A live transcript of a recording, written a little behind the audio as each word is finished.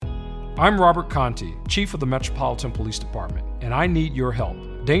I'm Robert Conti, Chief of the Metropolitan Police Department, and I need your help.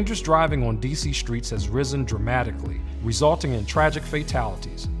 Dangerous driving on DC streets has risen dramatically, resulting in tragic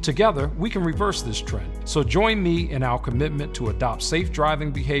fatalities. Together, we can reverse this trend. So join me in our commitment to adopt safe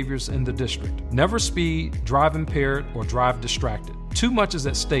driving behaviors in the district. Never speed, drive impaired, or drive distracted. Too much is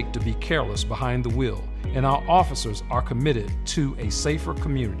at stake to be careless behind the wheel, and our officers are committed to a safer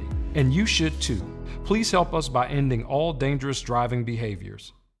community. And you should too. Please help us by ending all dangerous driving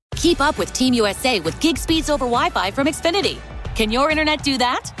behaviors. Keep up with Team USA with gig speeds over Wi-Fi from Xfinity. Can your internet do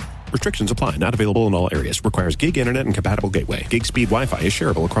that? Restrictions apply. Not available in all areas. Requires gig internet and compatible gateway. Gig speed Wi-Fi is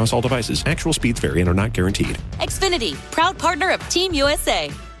shareable across all devices. Actual speeds vary and are not guaranteed. Xfinity, proud partner of Team USA.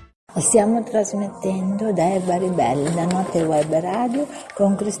 Stiamo trasmettendo da Erba Ribelle, da Notte Web Radio,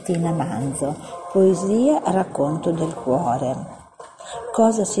 con Cristina Manzo. Poesia, racconto del cuore.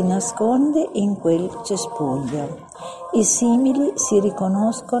 Cosa si nasconde in quel cespuglio? I simili si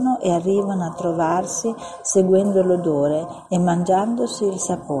riconoscono e arrivano a trovarsi seguendo l'odore e mangiandosi il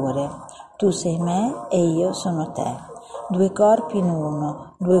sapore. Tu sei me e io sono te. Due corpi in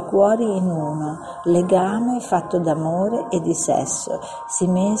uno, due cuori in uno, legame fatto d'amore e di sesso. Si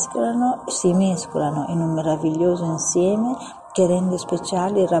mescolano in un meraviglioso insieme che rende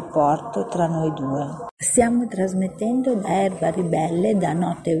speciale il rapporto tra noi due. Stiamo trasmettendo da Erba Ribelle, da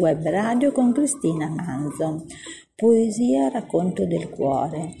Notte Web Radio, con Cristina Manzo. Poesia, racconto del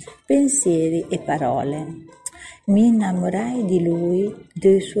cuore, pensieri e parole. Mi innamorai di lui,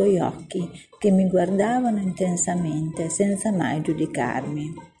 dei suoi occhi, che mi guardavano intensamente, senza mai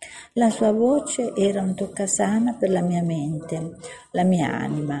giudicarmi. La sua voce era un toccasana per la mia mente, la mia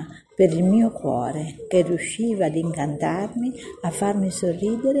anima, per il mio cuore, che riusciva ad incantarmi, a farmi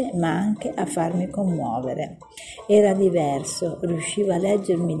sorridere, ma anche a farmi commuovere. Era diverso, riusciva a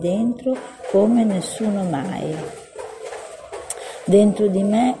leggermi dentro come nessuno mai. Dentro di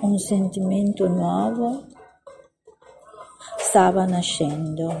me un sentimento nuovo stava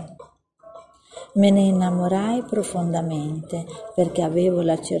nascendo. Me ne innamorai profondamente perché avevo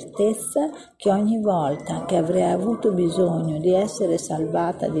la certezza che ogni volta che avrei avuto bisogno di essere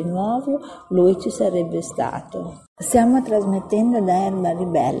salvata di nuovo, lui ci sarebbe stato. Stiamo trasmettendo da Erba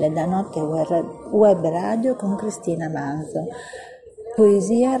Ribelle, da Notte Web Radio, con Cristina Manzo.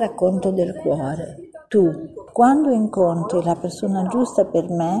 Poesia, racconto del cuore. Tu, quando incontri la persona giusta per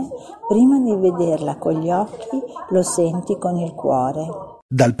me, prima di vederla con gli occhi, lo senti con il cuore.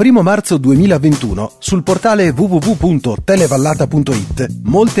 Dal 1 marzo 2021 sul portale www.televallata.it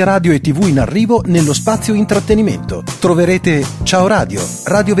molte radio e tv in arrivo nello spazio intrattenimento. Troverete Ciao Radio,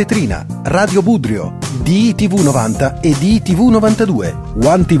 Radio Vetrina, Radio Budrio, DITV 90 e DITV 92,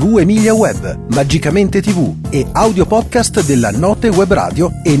 One TV Emilia Web, Magicamente TV e audio podcast della Notte Web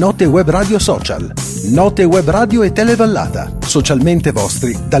Radio e Notte Web Radio Social. Notte Web Radio e Televallata, socialmente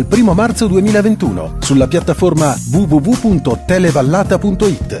vostri dal 1 marzo 2021 sulla piattaforma www.televallata.it.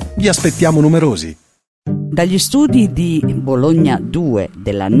 Vi aspettiamo numerosi. Dagli studi di Bologna 2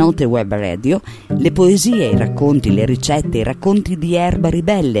 della Notte Web Radio, le poesie, i racconti, le ricette, i racconti di Erba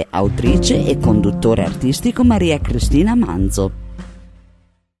Ribelle, autrice e conduttore artistico Maria Cristina Manzo.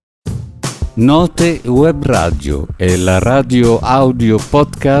 Note Web Radio è la radio audio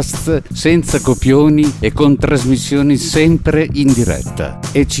podcast senza copioni e con trasmissioni sempre in diretta.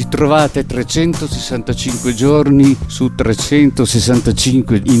 E ci trovate 365 giorni su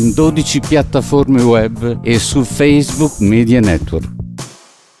 365 in 12 piattaforme web e su Facebook Media Network.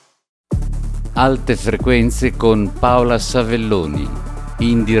 Alte frequenze con Paola Savelloni,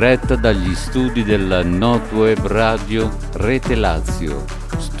 in diretta dagli studi della Note Web Radio Rete Lazio.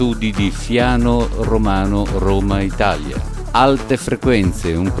 Studi di Fiano Romano, Roma, Italia. Alte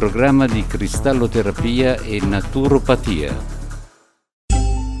frequenze, un programma di cristalloterapia e naturopatia.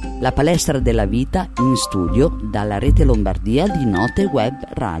 La palestra della vita in studio dalla Rete Lombardia di Note Web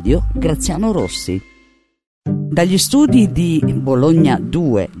Radio Graziano Rossi. Dagli studi di Bologna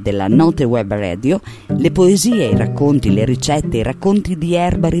 2 della Note Web Radio, le poesie, i racconti, le ricette, i racconti di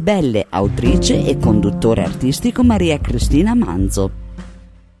Erba Ribelle, autrice e conduttore artistico Maria Cristina Manzo.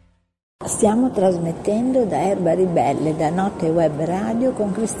 Stiamo trasmettendo da Erba Ribelle, da Notte Web Radio,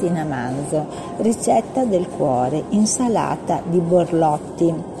 con Cristina Manzo. Ricetta del cuore, insalata di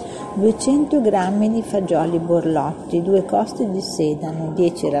borlotti. 200 grammi di fagioli borlotti, 2 coste di sedano,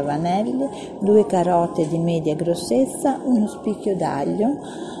 10 ravanelle, 2 carote di media grossezza, uno spicchio d'aglio,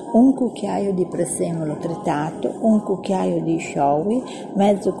 un cucchiaio di prezzemolo tritato, un cucchiaio di showi,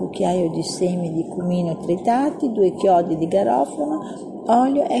 mezzo cucchiaio di semi di cumino tritati, 2 chiodi di garofano,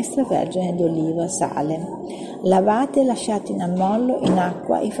 olio extravergine d'oliva, sale. Lavate e lasciate in ammollo in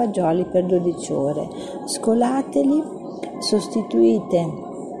acqua i fagioli per 12 ore. Scolateli, sostituite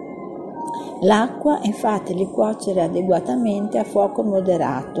L'acqua e fateli cuocere adeguatamente a fuoco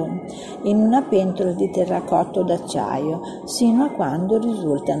moderato in una pentola di terracotta o d'acciaio sino a quando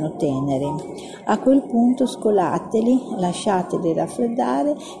risultano teneri. A quel punto scolateli, lasciateli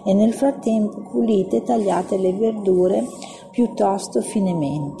raffreddare e nel frattempo pulite e tagliate le verdure piuttosto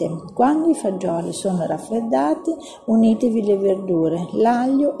finemente. Quando i fagioli sono raffreddati, unitevi le verdure,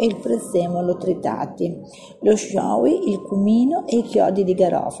 l'aglio e il prezzemolo tritati, lo shoyu, il cumino e i chiodi di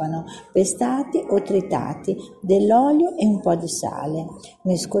garofano, pestati o tritati, dell'olio e un po' di sale.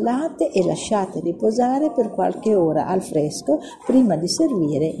 Mescolate e lasciate riposare per qualche ora al fresco prima di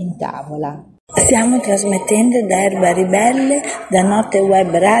servire in tavola. Stiamo trasmettendo da Erba Ribelle, da Notte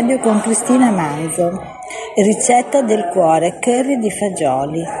Web Radio con Cristina Manzo. Ricetta del cuore, curry di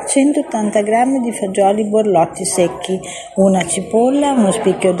fagioli, 180 g di fagioli borlotti secchi, una cipolla, uno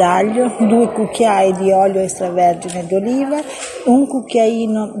spicchio d'aglio, 2 cucchiai di olio extravergine d'oliva, un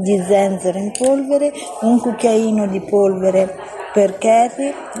cucchiaino di zenzero in polvere, un cucchiaino di polvere per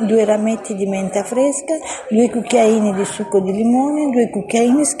curry, 2 rametti di menta fresca, 2 cucchiaini di succo di limone, 2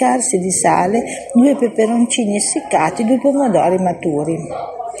 cucchiaini scarsi di sale, 2 peperoncini essiccati, 2 pomodori maturi.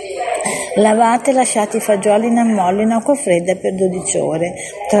 Lavate e lasciate i fagioli in ammollo in acqua fredda per 12 ore.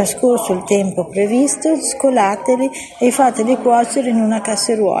 Trascorso il tempo previsto, scolateli e fateli cuocere in una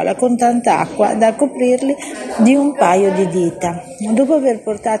casseruola con tanta acqua da coprirli di un paio di dita. Dopo aver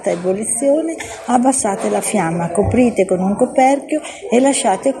portato a ebollizione, abbassate la fiamma, coprite con un coperchio e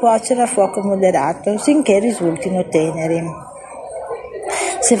lasciate cuocere a fuoco moderato finché risultino teneri.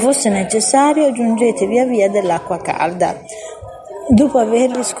 Se fosse necessario, aggiungete via via dell'acqua calda. Dopo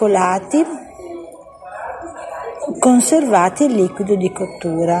averli scolati, conservate il liquido di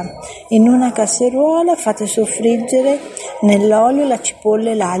cottura. In una casseruola fate soffriggere nell'olio la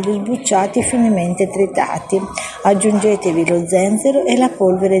cipolla e l'aglio sbucciati finemente tritati. Aggiungetevi lo zenzero e la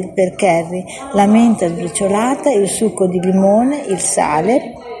polvere per curry, la menta sbriciolata, il succo di limone, il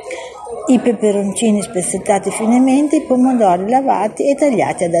sale, i peperoncini spezzettati finemente, i pomodori lavati e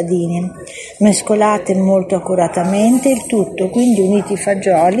tagliati a dadini. Mescolate molto accuratamente il tutto, quindi unite i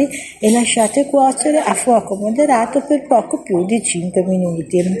fagioli e lasciate cuocere a fuoco moderato per poco più di 5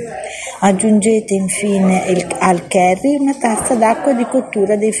 minuti. Aggiungete infine al curry una tazza d'acqua di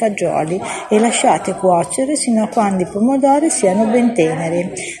cottura dei fagioli e lasciate cuocere sino a quando i pomodori siano ben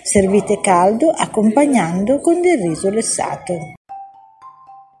teneri. Servite caldo accompagnando con del riso lessato.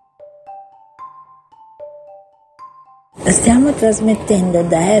 Stiamo trasmettendo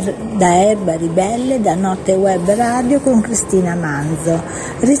da Erba Ribelle, da Notte Web Radio con Cristina Manzo.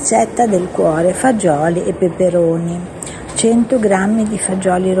 Ricetta del cuore, fagioli e peperoni. 100 g di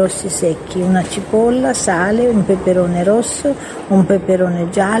fagioli rossi secchi, una cipolla, sale, un peperone rosso, un peperone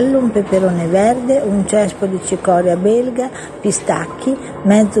giallo, un peperone verde, un cespo di cicoria belga, pistacchi,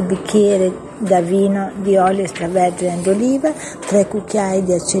 mezzo bicchiere da vino di olio extravergine d'oliva, 3 cucchiai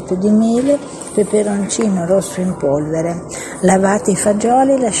di aceto di mele, peperoncino rosso in polvere. Lavate i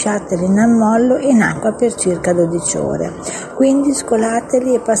fagioli e lasciateli in ammollo in acqua per circa 12 ore. Quindi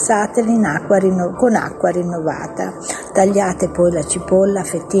scolateli e passateli in acqua con acqua rinnovata. Tagliate poi la cipolla a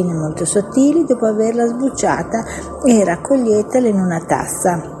fettine molto sottili dopo averla sbucciata e raccoglietela in una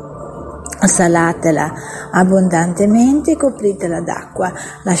tassa. Salatela abbondantemente e copritela d'acqua,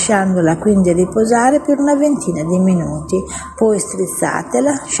 lasciandola quindi riposare per una ventina di minuti. Poi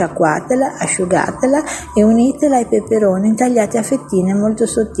strizzatela, sciacquatela, asciugatela e unitela ai peperoni tagliati a fettine molto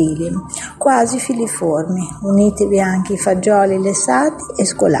sottili, quasi filiformi. Unitevi anche i fagioli lessati e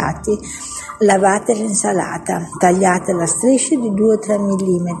scolati. Lavate l'insalata, tagliatela a strisce di 2-3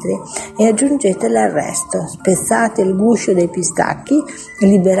 mm e aggiungetela al resto. Spezzate il guscio dei pistacchi,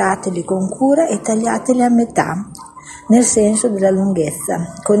 liberateli con cura e tagliateli a metà, nel senso della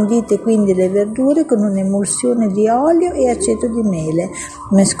lunghezza. Condite quindi le verdure con un'emulsione di olio e aceto di mele.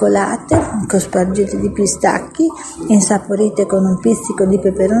 Mescolate, cospargete di pistacchi, insaporite con un pizzico di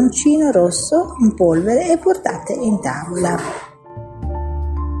peperoncino rosso in polvere e portate in tavola.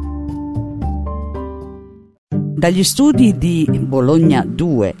 Dagli studi di Bologna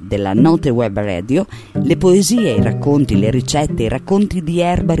 2 della Notte Web Radio, le poesie, i racconti, le ricette, i racconti di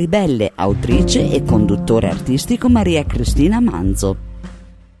Erba Ribelle, autrice e conduttore artistico Maria Cristina Manzo.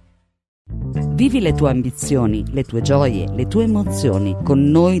 Vivi le tue ambizioni, le tue gioie, le tue emozioni con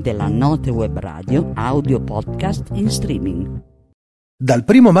noi della Notte Web Radio, audio podcast in streaming. Dal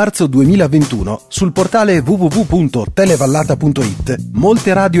 1 marzo 2021 sul portale www.televallata.it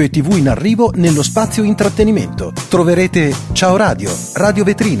molte radio e tv in arrivo nello spazio intrattenimento. Troverete Ciao Radio, Radio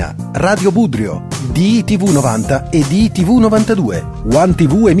Vetrina, Radio Budrio, DITV90 e DITV92, One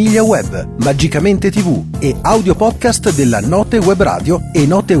TV Emilia Web, Magicamente TV e audio podcast della Note Web Radio e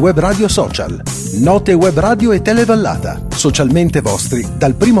Note Web Radio Social. Note Web Radio e Televallata, socialmente vostri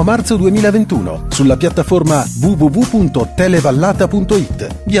dal 1 marzo 2021 sulla piattaforma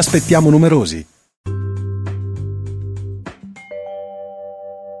www.televallata.it. Vi aspettiamo numerosi.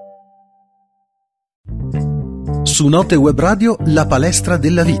 Su Note Web Radio, la palestra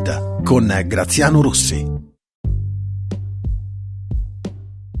della vita con Graziano Rossi.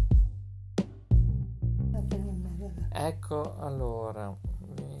 Ecco, allora,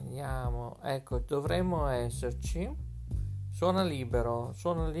 vediamo. Ecco, dovremmo esserci. Suona libero,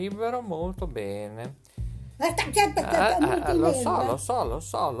 molto bene. Lo so.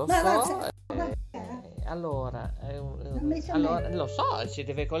 Allora, lo so, si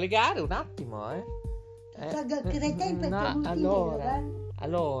deve collegare un attimo,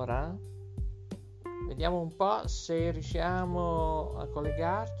 allora, vediamo un po' se riusciamo a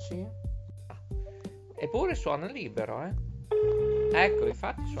collegarci. Eppure suona libero, Ecco,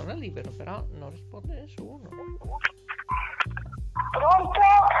 infatti suona libero, però non risponde nessuno. Pronto?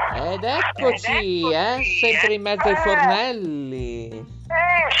 Ed eccoci, sempre in mezzo ai fornelli.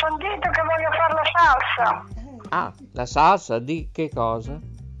 Sono detto che voglio fare la salsa. Ah, la salsa di che cosa?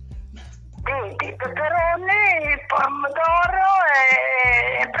 Di peperoni, il pomodoro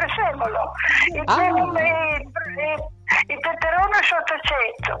e prezzemolo. Il peperone sotto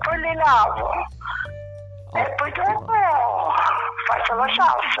cetto, poi li lavo. E poi dopo faccio la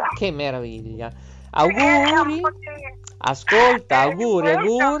salsa. Che meraviglia. Auguri. Ascolta,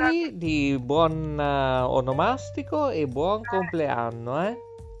 auguri di buon onomastico e buon compleanno,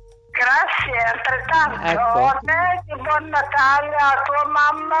 Grazie, altrettanto. Ecco. A te di buon Natale, a tua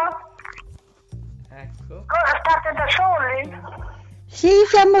mamma. Ecco. State da soli? Sì,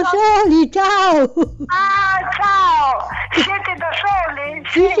 siamo soli, ciao! Ah, ciao! Siete da soli?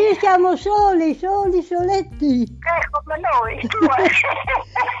 Sì, siamo soli, soletti. Come noi, due. Sì.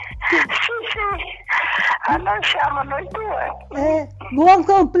 Noi siamo noi due. Buon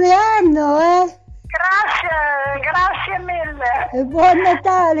compleanno, Grazie mille. E buon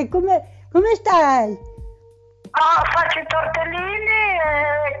Natale, come stai? Faccio i tortellini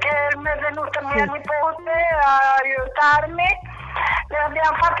che mi è venuta mia nipote a aiutarmi. Li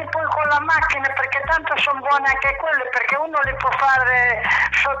abbiamo fatti poi con la macchina perché tanto sono buone anche quelle, perché uno li può fare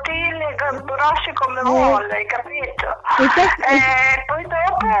sottili e grossi come vuole, hai capito? E poi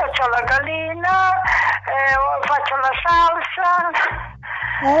dopo c'ho la gallina, faccio la salsa.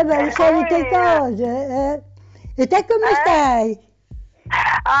 Le solite cose. E te come stai?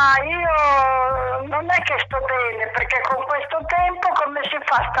 Io non è che sto bene, perché con questo tempo come si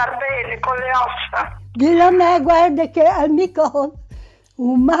fa a star bene con le ossa? Dillo a me, guarda che al microfono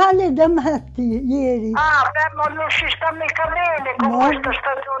un male da matti ieri. Ma non si sta mica bene con questa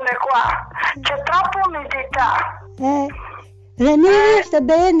stagione qua, c'è troppa umidità. La Neve sta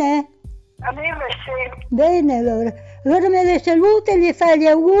bene? La Neve sì. Bene, allora me le saluta e gli fa gli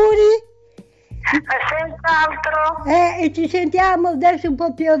auguri. Senz'altro. E ci sentiamo adesso un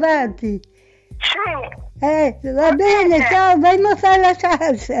po' più avanti. Sì. Va bene, ciao, vai a fare la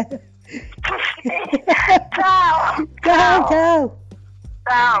salsa. Sì. Ciao.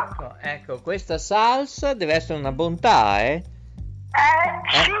 Ecco, questa salsa deve essere una bontà, Sì, è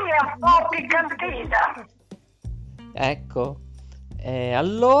un po' piccantina. Ecco.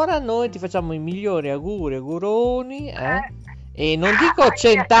 Allora noi ti facciamo i migliori auguroni, E non dico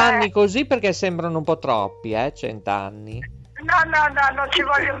 100 anni così perché sembrano un po' troppi, 100 anni. No, non ci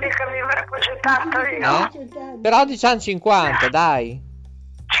voglio mica vivere così tanto io. Però diciamo 50, dai.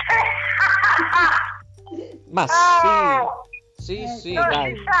 Ma sì, non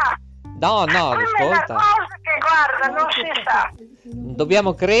dai. Si sa. No, ascolta. Guarda, non si sa.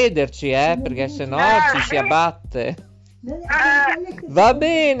 Dobbiamo crederci, perché sennò ci si abbatte. Va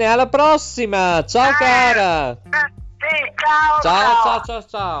bene, alla prossima. Ciao cara. Sì,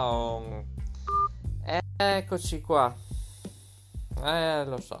 Ciao. Eccoci qua.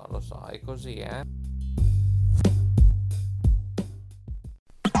 Lo so, è così,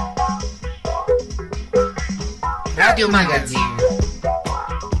 Radio Magazine.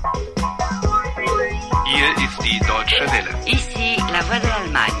 Hier ist die Deutsche Welle. Ici la voix de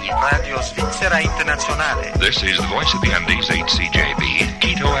l'Allemagne. Radio Svizzera Internazionale. This is the voice of the Andes, HCJB,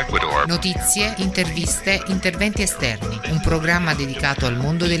 Quito, Ecuador. Notizie, interviste, interventi esterni. Un programma dedicato al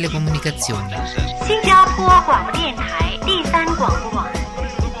mondo delle comunicazioni.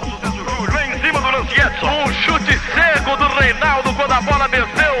 Vem em cima do Lancietto. Chute cego do Reinaldo quando a bola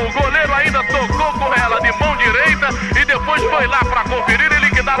desceu. O goleiro ainda tocou com ela de mão direita e depois foi lá para conferir e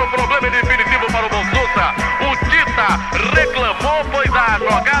liquidar o problema definitivo para o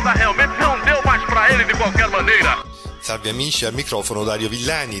Salve amici, al microfono Dario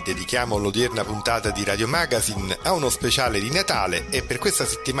Villani. Dedichiamo l'odierna puntata di Radio Magazine a uno speciale di Natale e per questa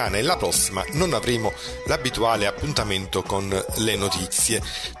settimana e la prossima non avremo l'abituale appuntamento con le notizie.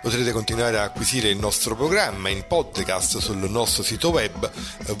 Potrete continuare a acquisire il nostro programma in podcast sul nostro sito web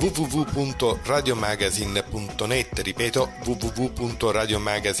www.radiomagazine.net, ripeto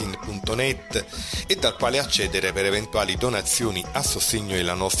www.radiomagazine.net, e dal quale accedere per eventuali donazioni a sostegno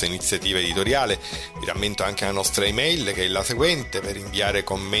della nostra iniziativa editoriale. Vi rammento anche la nostra email, che è la seguente, per inviare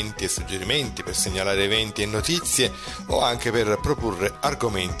commenti e suggerimenti, per segnalare eventi e notizie o anche per proporre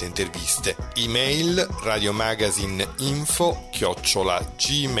argomenti e interviste. Email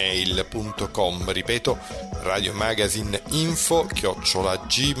radiomagazineinfo@gmail.com, ripeto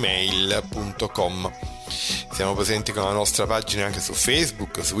radiomagazineinfo@gmail.com. Siamo presenti con la nostra pagina anche su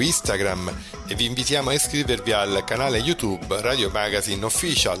Facebook, su Instagram, e vi invitiamo a iscrivervi al canale YouTube Radio Magazine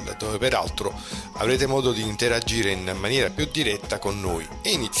Official, dove peraltro avrete modo di interagire in maniera più diretta con noi.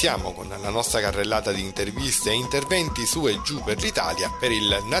 E iniziamo con la nostra carrellata di interviste e interventi su e giù per l'Italia per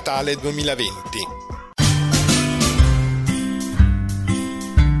il Natale 2020.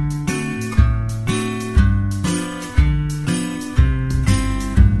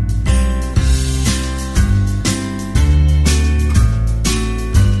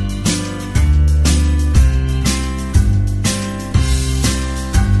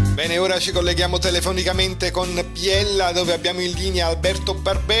 Ora ci colleghiamo telefonicamente con Biella, dove abbiamo in linea Alberto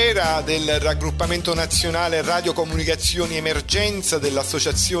Barbera del raggruppamento nazionale Radio Comunicazioni Emergenza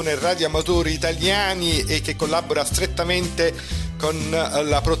dell'Associazione Radioamatori Italiani e che collabora strettamente con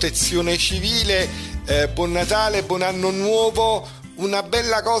la Protezione Civile. Buon Natale, buon anno nuovo. Una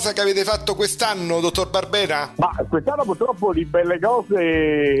bella cosa che avete fatto quest'anno, dottor Barbera? Ma quest'anno purtroppo di belle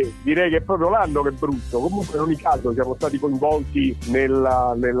cose direi che è proprio l'anno che è brutto. Comunque in ogni caso siamo stati coinvolti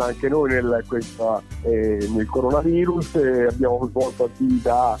anche noi nel coronavirus, abbiamo svolto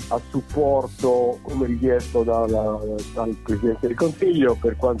attività a supporto come richiesto dal Presidente del Consiglio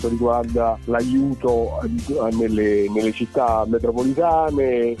per quanto riguarda l'aiuto nelle città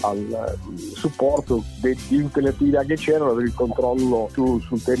metropolitane, al supporto di tutte le attività che c'erano per il controllo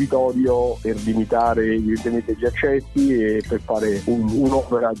sul territorio, per limitare evidentemente gli accessi e per fare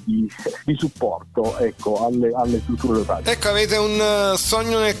un'opera di supporto, ecco, alle strutture locali. Ecco, avete un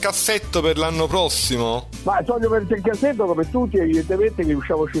sogno nel cassetto per l'anno prossimo? Ma il sogno per il cassetto, come tutti, evidentemente che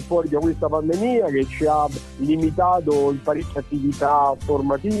riusciamo a uscire fuori da questa pandemia che ci ha limitato in parecchie attività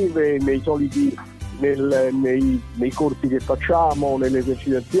formative, nei corsi che facciamo, nelle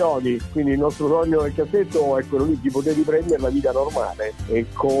esercitazioni. Quindi il nostro sogno nel cassetto è quello lì di poter riprendere la vita normale, e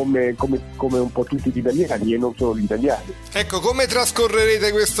come un po' tutti gli italiani e non solo gli italiani. Ecco, come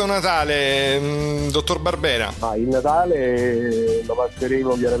trascorrerete questo Natale, dottor Barbera? Il Natale lo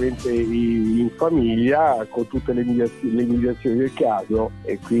passeremo chiaramente in famiglia con tutte le limitazioni del caso,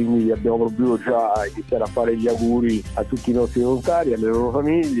 e quindi abbiamo proprio già iniziare a fare gli auguri a tutti i nostri volontari, alle loro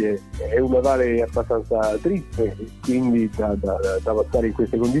famiglie. È un Natale abbastanza triste, quindi da passare in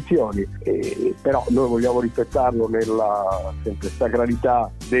queste condizioni, però noi vogliamo rispettarlo nella sempre sacralità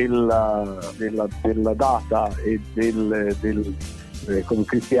della data e come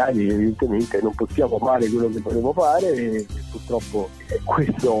cristiani evidentemente non possiamo fare quello che volevo fare, e purtroppo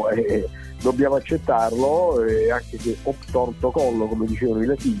questo dobbiamo accettarlo, anche se obtorto collo, come dicevano i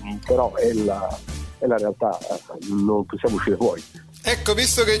latini, però è la realtà, non possiamo uscire fuori. Ecco,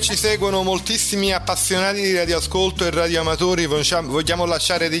 visto che ci seguono moltissimi appassionati di radioascolto e radioamatori, vogliamo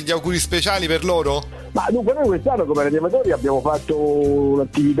lasciare degli auguri speciali per loro? Ma dunque noi quest'anno come radioamatori abbiamo fatto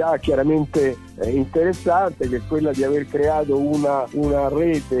un'attività chiaramente interessante, che è quella di aver creato una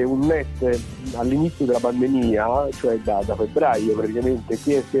rete, un net all'inizio della pandemia, cioè da febbraio praticamente,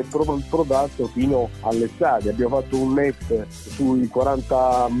 che si è protrato fino all'estate. Abbiamo fatto un net sui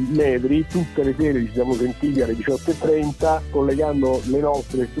 40 metri, tutte le sere ci siamo sentiti alle 18:30 collegando le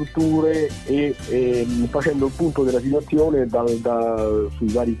nostre strutture e facendo il punto della situazione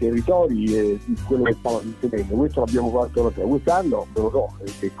sui vari territori e di quello che stava succedendo. Questo l'abbiamo fatto quest'anno, non lo so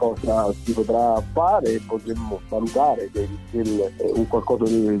che cosa si potrà fare, potremmo valutare un qualcosa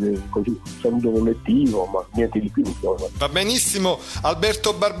di così, un saluto collettivo, ma niente di più. Va benissimo.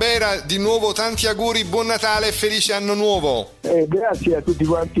 Alberto Barbera, di nuovo tanti auguri, buon Natale e felice anno nuovo. Grazie a tutti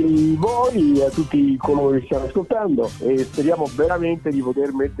quanti voi, a tutti coloro che stiamo ascoltando, e speriamo veramente di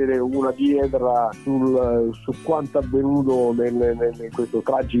poter mettere una pietra su quanto avvenuto in questo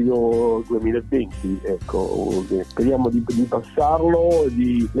tragico 2020. Ecco, speriamo di passarlo,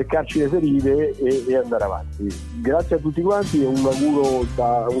 di leccarci le ferite e andare avanti. Grazie a tutti quanti e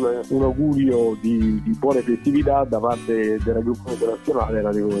un augurio di buone festività da parte della gruppo internazionale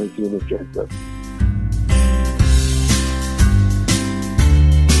Radio Comunicazioni Emergenza.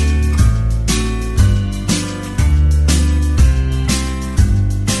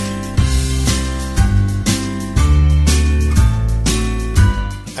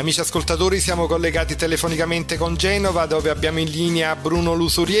 amici ascoltatori, siamo collegati telefonicamente con Genova, dove abbiamo in linea Bruno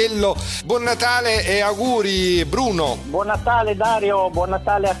Lusuriello. Buon Natale e auguri, Bruno. Buon Natale Dario, buon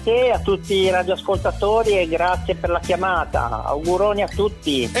Natale a te, a tutti i radioascoltatori e grazie per la chiamata. Auguroni a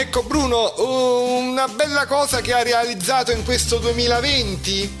tutti. Ecco Bruno, una bella cosa che ha realizzato in questo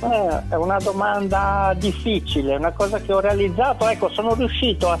 2020? È una domanda difficile, una cosa che ho realizzato. Ecco, sono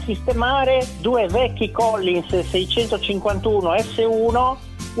riuscito a sistemare due vecchi Collins 651 S1,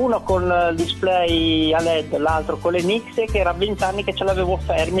 uno con display a LED, l'altro con le Nix, che era 20 anni che ce l'avevo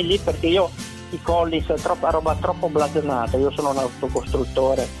fermi lì, perché io i Collins è roba troppo blasonata, io sono un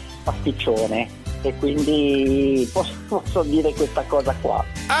autocostruttore pasticcione e quindi posso dire questa cosa qua.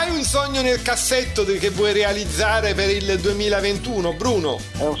 Hai un sogno nel cassetto che vuoi realizzare per il 2021, Bruno?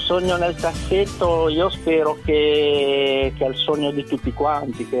 È un sogno nel cassetto, io spero che è il sogno di tutti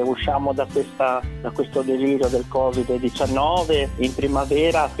quanti, che usciamo da questo delirio del Covid-19. In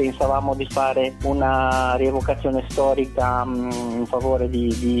primavera pensavamo di fare una rievocazione storica in favore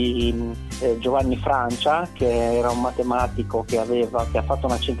di Giovanni Francia, che era un matematico che ha fatto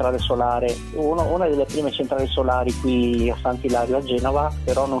una centrale solare, una delle prime centrali solari qui a Sant'Ilario a Genova,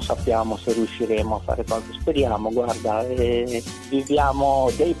 però non sappiamo se riusciremo a fare qualcosa. Speriamo, guarda,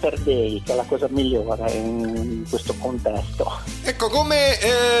 viviamo day per day, che è la cosa migliore in questo contesto. Ecco, come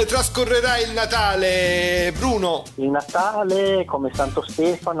trascorrerà il Natale, Bruno? Il Natale, come Santo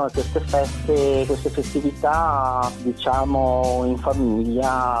Stefano e queste festività, diciamo in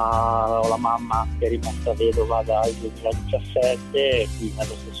famiglia. Ho la mamma che è rimasta vedova dal 2017 qui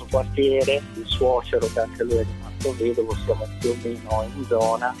nello stesso quartiere, il suocero che anche lui è rimasto vedovo, siamo più o meno in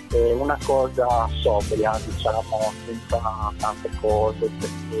zona. Una cosa sobria, diciamo, senza tante cose,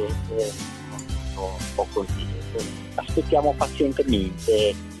 perché un po' così. Aspettiamo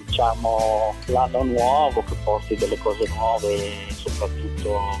pazientemente, diciamo, l'anno nuovo che porti delle cose nuove e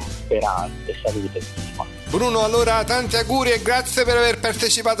soprattutto speranze, salute, insomma. Bruno, allora tanti auguri e grazie per aver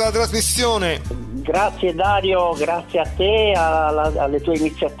partecipato alla trasmissione. Grazie Dario, grazie a te, alle tue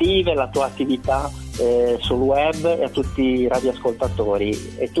iniziative, alla tua attività sul web e a tutti i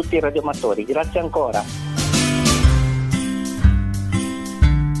radioascoltatori e tutti i radioamatori. Grazie ancora.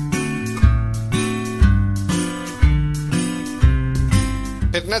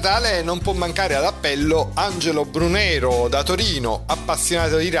 Per Natale non può mancare all'appello Angelo Brunero da Torino,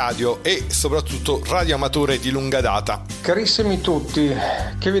 appassionato di radio e soprattutto radioamatore di lunga data. Carissimi tutti,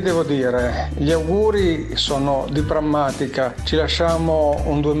 che vi devo dire? Gli auguri sono di prammatica, ci lasciamo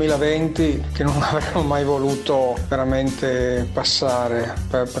un 2020 che non avremmo mai voluto veramente passare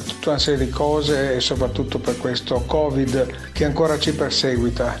per tutta una serie di cose e soprattutto per questo Covid che ancora ci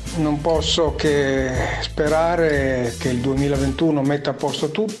perseguita. Non posso che sperare che il 2021 metta a posto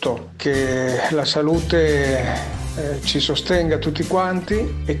tutto, che la salute ci sostenga tutti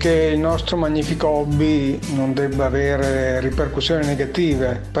quanti e che il nostro magnifico hobby non debba avere ripercussioni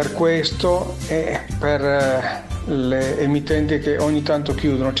negative per questo e per le emittenti che ogni tanto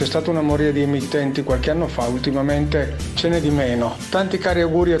chiudono. C'è stata una moria di emittenti qualche anno fa, ultimamente ce n'è di meno. Tanti cari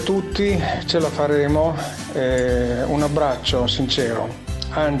auguri a tutti, ce la faremo. Un abbraccio sincero.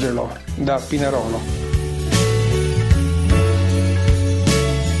 Angelo da Pinerolo.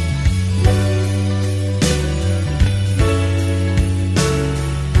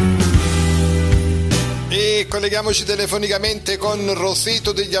 Colleghiamoci telefonicamente con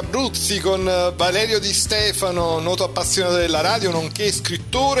Roseto degli Abruzzi, con Valerio Di Stefano, noto appassionato della radio, nonché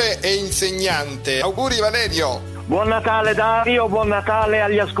scrittore e insegnante. Auguri Valerio! Buon Natale Dario, buon Natale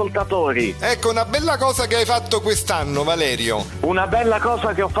agli ascoltatori. Ecco, una bella cosa che hai fatto quest'anno, Valerio. Una bella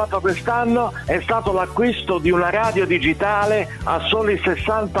cosa che ho fatto quest'anno è stato l'acquisto di una radio digitale a soli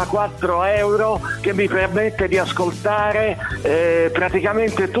 64 euro che mi permette di ascoltare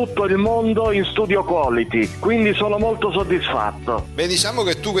praticamente tutto il mondo in studio quality, quindi sono molto soddisfatto. Beh, diciamo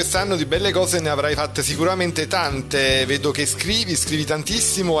che tu quest'anno di belle cose ne avrai fatte sicuramente tante. Vedo che scrivi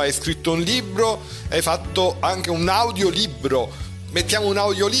tantissimo, hai scritto un libro, hai fatto anche un audiolibro. Mettiamo un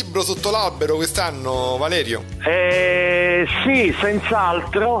audiolibro sotto l'albero quest'anno, Valerio? Sì,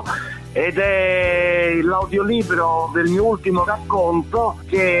 senz'altro, ed è l'audiolibro del mio ultimo racconto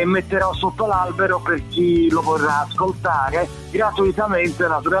che metterò sotto l'albero per chi lo vorrà ascoltare gratuitamente,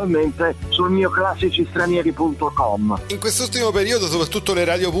 naturalmente, sul mio classicistranieri.com. In quest'ultimo periodo soprattutto le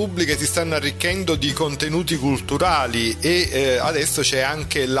radio pubbliche si stanno arricchendo di contenuti culturali e adesso c'è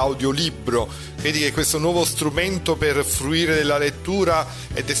anche l'audiolibro. Vedi che questo nuovo strumento per fruire della lettura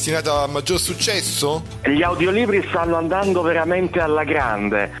è destinato a maggior successo? Gli audiolibri stanno andando veramente alla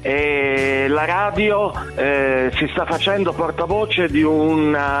grande e e la radio si sta facendo portavoce di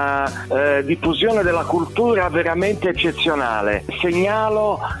una diffusione della cultura veramente eccezionale.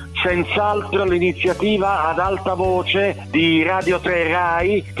 Segnalo senz'altro l'iniziativa ad alta voce di Radio 3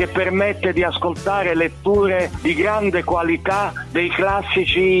 Rai, che permette di ascoltare letture di grande qualità dei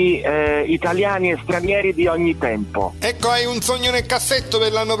classici italiani e stranieri di ogni tempo. Ecco, hai un sogno nel cassetto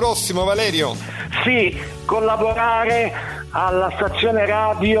per l'anno prossimo, Valerio? Sì, collaborare alla stazione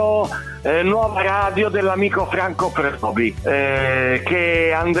radio Nuova Radio dell'amico Franco Probi,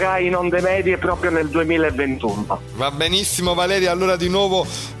 che andrà in onde medie proprio nel 2021. Va benissimo, Valerio, allora di nuovo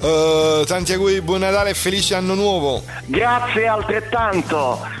tanti auguri di buon Natale e felice anno nuovo. Grazie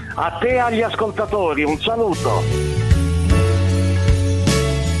altrettanto a te e agli ascoltatori, un saluto.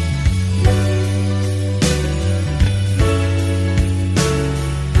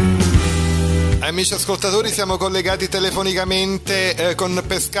 Amici ascoltatori, siamo collegati telefonicamente con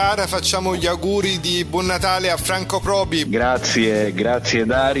Pescara, facciamo gli auguri di buon Natale a Franco Probi. Grazie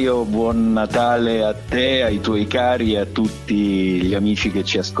Dario, buon Natale a te, ai tuoi cari e a tutti gli amici che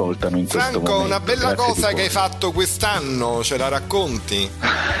ci ascoltano in questo momento. Franco, una bella cosa che hai fatto quest'anno, ce la racconti?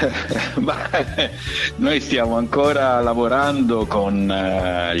 Noi stiamo ancora lavorando con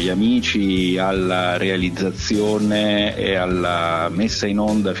gli amici alla realizzazione e alla messa in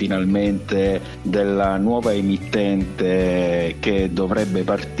onda finalmente della nuova emittente che dovrebbe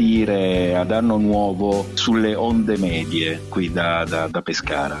partire ad anno nuovo sulle onde medie qui da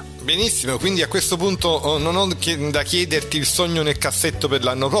Pescara. Benissimo, quindi a questo punto non ho da chiederti il sogno nel cassetto per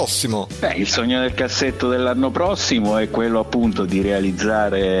l'anno prossimo. Il sogno nel cassetto dell'anno prossimo è quello appunto di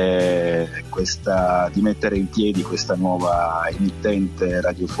realizzare di mettere in piedi questa nuova emittente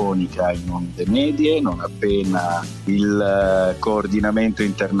radiofonica in onde medie, non appena il coordinamento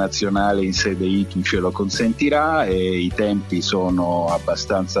internazionale in sede ITU ce lo consentirà, e i tempi sono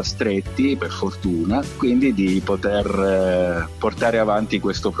abbastanza stretti per fortuna, quindi di poter portare avanti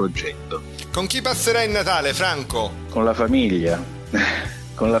questo progetto. Con chi passerai il Natale, Franco? Con la famiglia.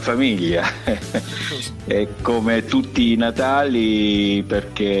 Con la famiglia. E come tutti i Natali,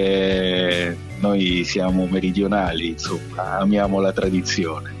 perché noi siamo meridionali, insomma, amiamo la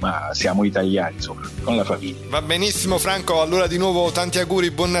tradizione, ma siamo italiani, insomma, con la famiglia. Va benissimo, Franco, allora di nuovo tanti auguri,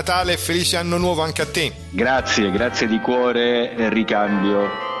 buon Natale e felice anno nuovo anche a te. Grazie di cuore e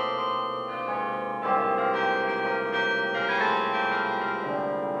ricambio.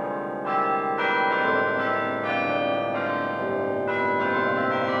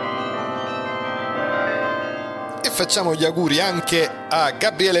 Facciamo gli auguri anche a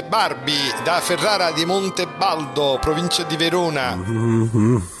Gabriele Barbi da Ferrara di Montebaldo, provincia di Verona.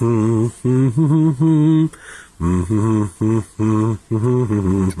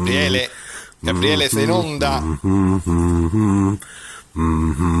 Gabriele, sei in onda.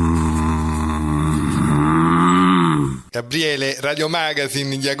 Gabriele, Radio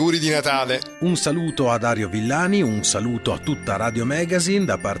Magazine, gli auguri di Natale. Un saluto a Dario Villani, un saluto a tutta Radio Magazine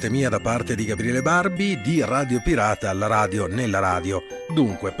da parte mia, da parte di Gabriele Barbi, di Radio Pirata alla radio nella radio.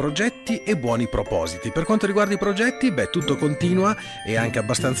 Dunque, progetti e buoni propositi. Per quanto riguarda i progetti, tutto continua e anche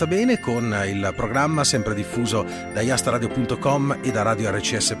abbastanza bene con il programma sempre diffuso da yastradio.com e da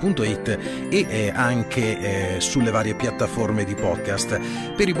radiorcs.it e anche sulle varie piattaforme di podcast.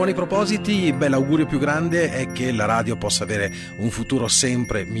 Per i buoni propositi, l'augurio più grande è che la radio possa avere un futuro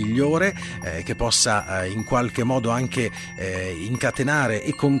sempre migliore, che possa in qualche modo anche incatenare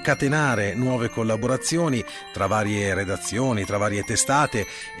e concatenare nuove collaborazioni tra varie redazioni, tra varie testate,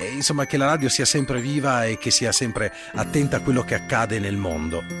 insomma che la radio sia sempre viva e che sia sempre attenta a quello che accade nel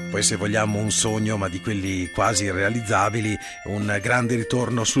mondo. Poi, se vogliamo un sogno, ma di quelli quasi irrealizzabili, un grande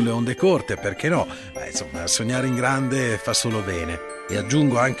ritorno sulle onde corte, perché no? Insomma, sognare in grande fa solo bene. E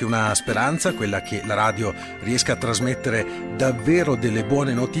aggiungo anche una speranza, quella che la radio riesca a trasmettere davvero delle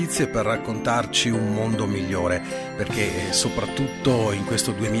buone notizie per raccontarci un mondo migliore, perché soprattutto in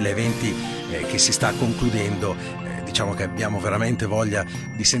questo 2020 che si sta concludendo, diciamo che abbiamo veramente voglia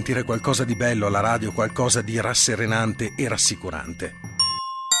di sentire qualcosa di bello alla radio, qualcosa di rasserenante e rassicurante.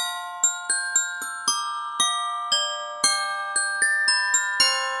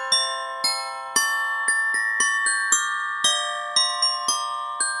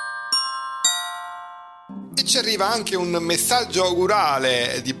 E ci arriva anche un messaggio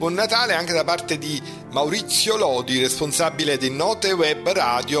augurale di buon Natale anche da parte di Maurizio Lodi, responsabile di Note Web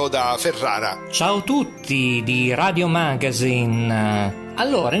Radio da Ferrara. Ciao a tutti di Radio Magazine.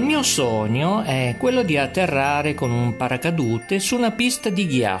 Allora, il mio sogno è quello di atterrare con un paracadute su una pista di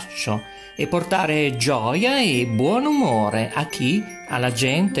ghiaccio e portare gioia e buon umore a chi? Alla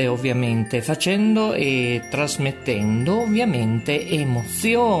gente, ovviamente, facendo e trasmettendo ovviamente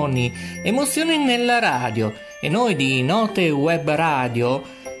emozioni nella radio. E noi di Note Web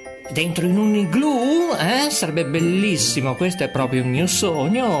Radio dentro in un igloo, sarebbe bellissimo. Questo è proprio il mio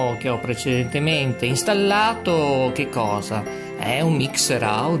sogno che ho precedentemente installato. Che cosa? È un mixer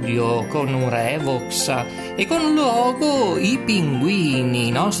audio con un Revox e con logo i pinguini,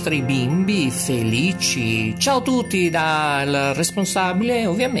 i nostri bimbi felici. Ciao a tutti dal responsabile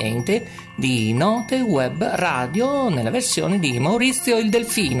ovviamente di Note Web Radio nella versione di Maurizio il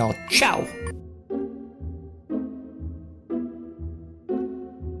Delfino. Ciao!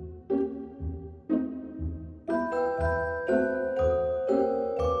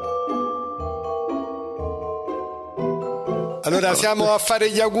 Allora siamo a fare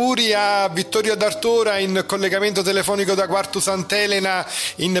gli auguri a Vittorio D'Artora in collegamento telefonico da Quartu Sant'Elena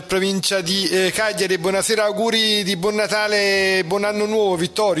in provincia di Cagliari. Buonasera, auguri di buon Natale e buon anno nuovo,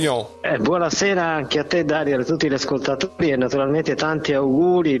 Vittorio. Buonasera anche a te, Dario, e a tutti gli ascoltatori, e naturalmente tanti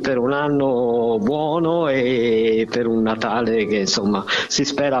auguri per un anno buono e per un Natale che insomma si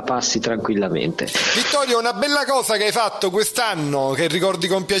spera passi tranquillamente. Vittorio, una bella cosa che hai fatto quest'anno che ricordi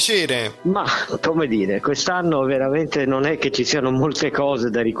con piacere? Ma come dire, quest'anno veramente non è che ci siano molte cose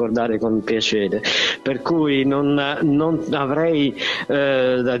da ricordare con piacere, per cui non avrei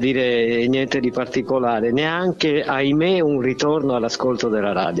da dire niente di particolare, neanche ahimè un ritorno all'ascolto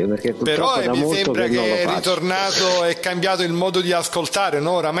della radio, perché purtroppo però da mi molto sembra che è ritornato e cambiato il modo di ascoltare,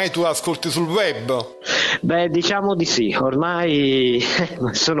 no? Oramai tu ascolti sul web. Beh, diciamo di sì, ormai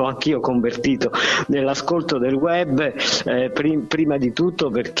sono anch'io convertito nell'ascolto del web, prima di tutto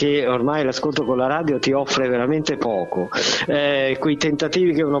perché ormai l'ascolto con la radio ti offre veramente poco. Quei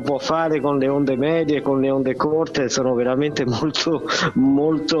tentativi che uno può fare con le onde medie, con le onde corte, sono veramente molto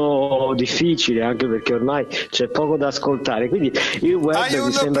molto difficili, anche perché ormai c'è poco da ascoltare, quindi il web hai mi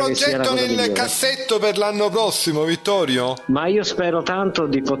un sembra che sia la cosa progetto nel migliore. cassetto per l'anno prossimo, Vittorio? Ma io spero tanto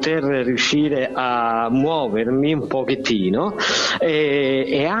di poter riuscire a muovermi un pochettino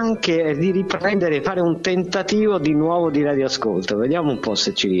e anche di riprendere, fare un tentativo di nuovo di radioascolto. Vediamo un po'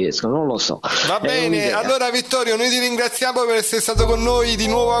 se ci riesco, non lo so. Va bene, allora Vittorio, noi ti ringraziamo per essere stato con noi, di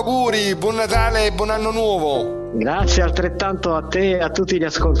nuovo auguri, buon Natale e buon anno nuovo. Grazie altrettanto a te e a tutti gli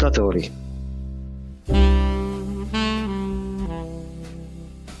ascoltatori.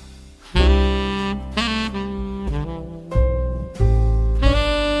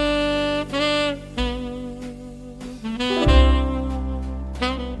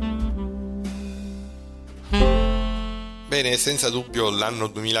 Bene, senza dubbio l'anno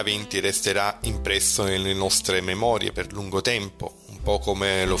 2020 resterà impresso nelle nostre memorie per lungo tempo, un po'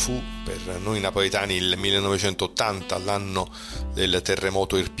 come lo fu per noi napoletani il 1980, l'anno del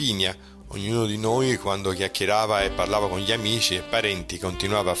terremoto Irpinia. Ognuno di noi, quando chiacchierava e parlava con gli amici e parenti,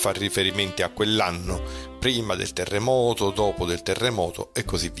 continuava a fare riferimenti a quell'anno, prima del terremoto, dopo del terremoto e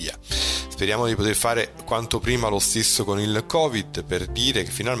così via. Speriamo di poter fare quanto prima lo stesso con il Covid, per dire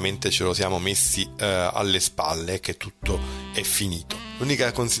che finalmente ce lo siamo messi alle spalle e che tutto è finito.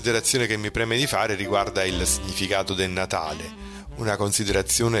 L'unica considerazione che mi preme di fare riguarda il significato del Natale, una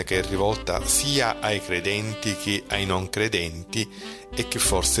considerazione che è rivolta sia ai credenti che ai non credenti e che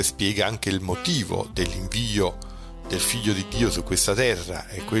forse spiega anche il motivo dell'invio del Figlio di Dio su questa terra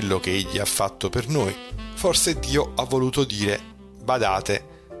e quello che Egli ha fatto per noi. Forse Dio ha voluto dire: badate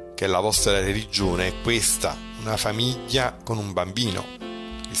che la vostra religione è questa, una famiglia con un bambino,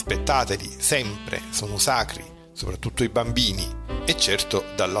 rispettateli sempre, sono sacri, soprattutto i bambini. E certo,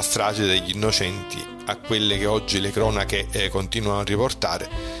 dalla strage degli innocenti a quelle che oggi le cronache continuano a riportare,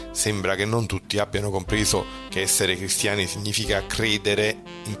 sembra che non tutti abbiano compreso che essere cristiani significa credere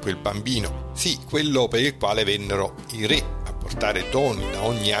in quel bambino, sì, quello per il quale vennero i re a portare doni da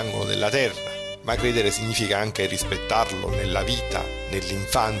ogni angolo della terra. Ma credere significa anche rispettarlo nella vita,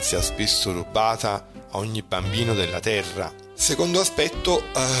 nell'infanzia spesso rubata a ogni bambino della terra. Secondo aspetto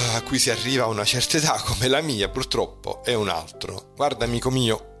a cui si arriva a una certa età, come la mia purtroppo, è un altro. Guarda, amico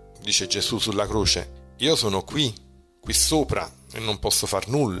mio, dice Gesù sulla croce, io sono qui sopra e non posso far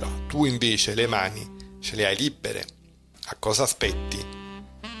nulla. Tu invece le mani ce le hai libere. A cosa aspetti?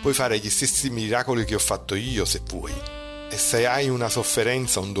 Puoi fare gli stessi miracoli che ho fatto io se vuoi. E se hai una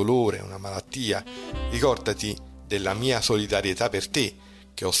sofferenza, un dolore, una malattia, ricordati della mia solidarietà per te,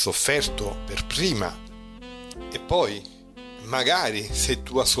 che ho sofferto per prima. E poi, magari, se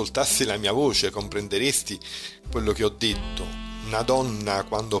tu ascoltassi la mia voce, comprenderesti quello che ho detto. Una donna,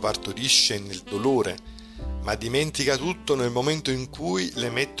 quando partorisce nel dolore, ma dimentica tutto nel momento in cui le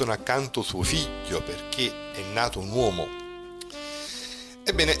mettono accanto suo figlio, perché è nato un uomo.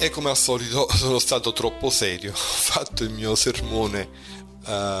 Ebbene, e come al solito sono stato troppo serio, ho fatto il mio sermone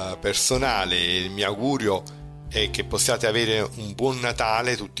personale. Il mio augurio è che possiate avere un buon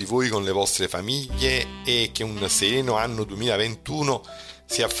Natale tutti voi con le vostre famiglie e che un sereno anno 2021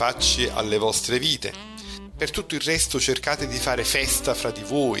 si affacci alle vostre vite. Per tutto il resto cercate di fare festa fra di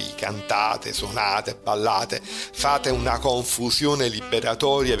voi, cantate, suonate, ballate, fate una confusione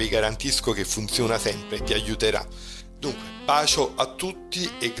liberatoria, vi garantisco che funziona sempre e vi aiuterà. Dunque, bacio a tutti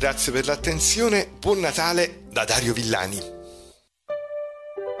e grazie per l'attenzione, buon Natale da Dario Villani.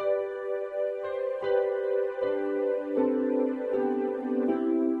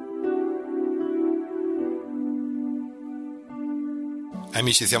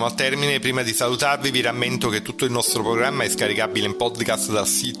 Amici, siamo al termine. Prima di salutarvi vi rammento che tutto il nostro programma è scaricabile in podcast dal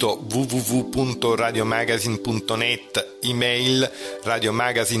sito www.radiomagazine.net, email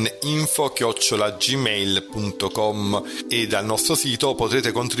radiomagazineinfo@gmail.com, e dal nostro sito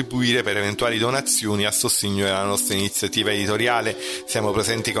potrete contribuire per eventuali donazioni a sostegno della nostra iniziativa editoriale. Siamo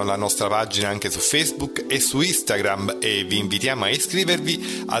presenti con la nostra pagina anche su Facebook e su Instagram e vi invitiamo a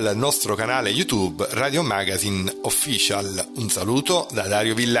iscrivervi al nostro canale YouTube Radio Magazine Official. Un saluto da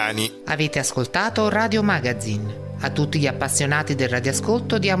Dario Villani. Avete ascoltato Radio Magazine. A tutti gli appassionati del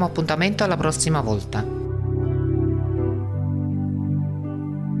radioascolto diamo appuntamento alla prossima volta.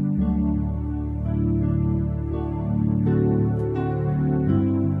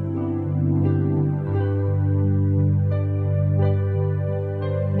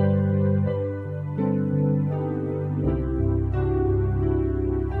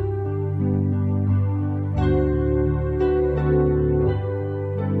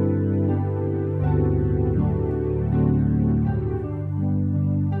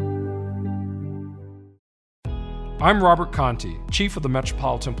 I'm Robert Conti, Chief of the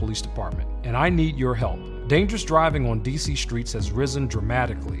Metropolitan Police Department, and I need your help. Dangerous driving on DC streets has risen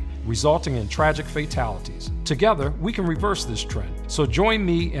dramatically, resulting in tragic fatalities. Together, we can reverse this trend. So join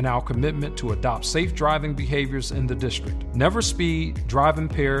me in our commitment to adopt safe driving behaviors in the district. Never speed, drive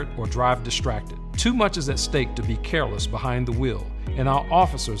impaired, or drive distracted. Too much is at stake to be careless behind the wheel, and our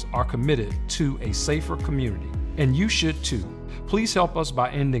officers are committed to a safer community. And you should too. Please help us by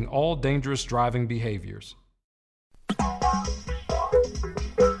ending all dangerous driving behaviors.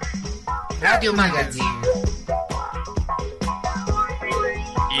 Radio Magazine.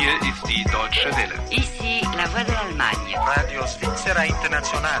 Hier ist die Deutsche Welle. Ici la voix de l'Allemagne. Radio Svizzera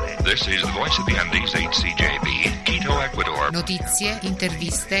Internazionale. This is the voice of the Andes 8CJB, Quito, Ecuador. Notizie,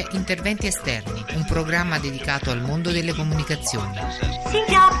 interviste, interventi esterni. Un programma dedicato al mondo delle comunicazioni. 新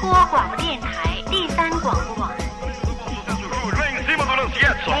加坡广播电台第三广播网。 Em cima do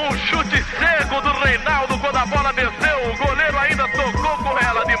Lancietto, chute cego do Reinaldo quando a bola desceu, o goleiro ainda tocou com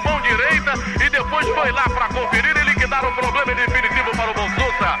ela de mão direita e depois foi lá para conferir e liquidar o problema definitivo para o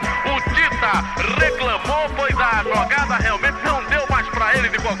Bolsonaro. O Tita reclamou, pois a jogada realmente não deu mais para ele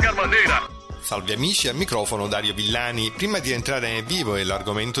de qualquer maneira. Salve amici, al microfono Dario Villani. Prima di entrare nel vivo e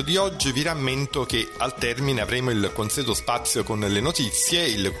l'argomento di oggi vi rammento che al termine avremo il consueto spazio con le notizie,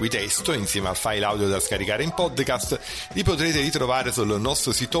 il cui testo, insieme al file audio da scaricare in podcast, li potrete ritrovare sul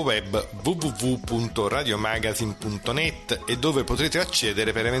nostro sito web www.radiomagazine.net e dove potrete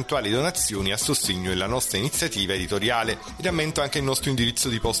accedere per eventuali donazioni a sostegno della nostra iniziativa editoriale. Vi rammento anche il nostro indirizzo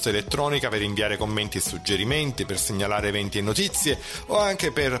di posta elettronica per inviare commenti e suggerimenti, per segnalare eventi e notizie o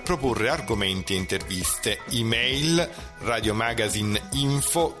anche per proporre argomenti e interviste. Email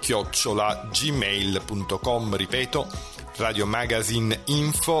radiomagazineinfo@gmail.com, ripeto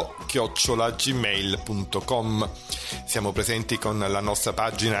radiomagazineinfo@gmail.com. Siamo presenti con la nostra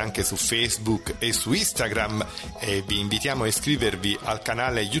pagina anche su Facebook e su Instagram e vi invitiamo a iscrivervi al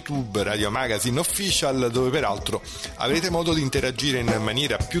canale YouTube Radio Magazine Official, dove peraltro avrete modo di interagire in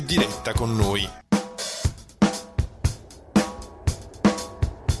maniera più diretta con noi.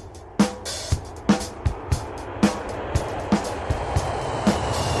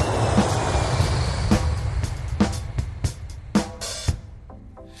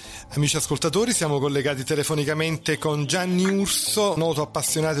 Amici ascoltatori, siamo collegati telefonicamente con Gianni Urso, noto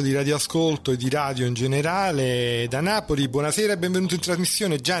appassionato di radioascolto e di radio in generale, da Napoli. Buonasera e benvenuto in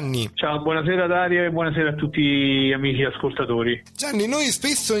trasmissione, Gianni. Ciao, buonasera Dario e buonasera a tutti gli amici ascoltatori. Gianni, noi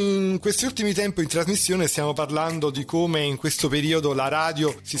spesso in questi ultimi tempi in trasmissione stiamo parlando di come in questo periodo la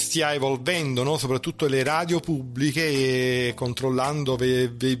radio si stia evolvendo, no? Soprattutto le radio pubbliche, e controllando,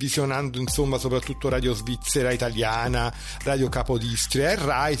 visionando insomma soprattutto Radio Svizzera Italiana, Radio Capodistria e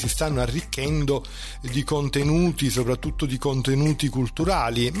Rai si sta stanno arricchendo di contenuti, soprattutto di contenuti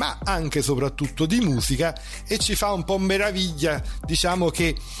culturali, ma anche e soprattutto di musica, e ci fa un po' meraviglia, diciamo,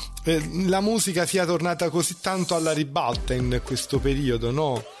 che la musica sia tornata così tanto alla ribalta in questo periodo,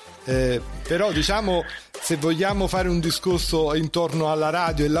 no? Però diciamo, se vogliamo fare un discorso intorno alla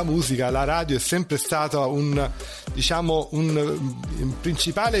radio e la musica, la radio è sempre stata un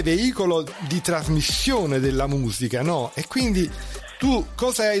principale veicolo di trasmissione della musica, no? E quindi tu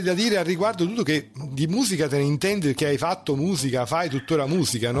cosa hai da dire al riguardo? Tu che di musica te ne intendi, che hai fatto musica, fai tuttora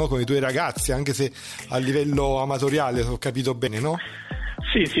musica, no? Con i tuoi ragazzi, anche se a livello amatoriale, ho capito bene, no?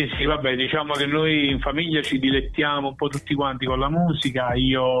 Sì, vabbè, diciamo che noi in famiglia ci dilettiamo un po' tutti quanti con la musica.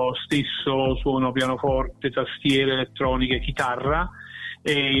 Io stesso suono pianoforte, tastiere elettroniche, chitarra,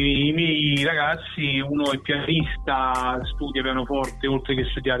 e i miei ragazzi, uno è pianista, studia pianoforte oltre che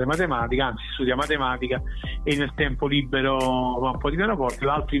studiare matematica, anzi studia matematica e nel tempo libero fa un po' di pianoforte,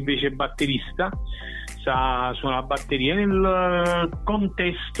 l'altro invece è batterista, suona la batteria. Nel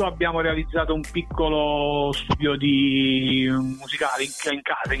contesto abbiamo realizzato un piccolo studio di musicale in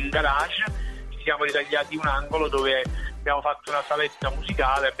casa, in garage. Ci siamo ritagliati un angolo dove abbiamo fatto una saletta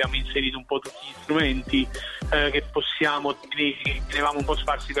musicale, abbiamo inserito un po' tutti gli strumenti che tenevamo un po'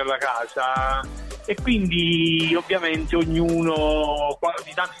 sparsi per la casa, e quindi ovviamente ognuno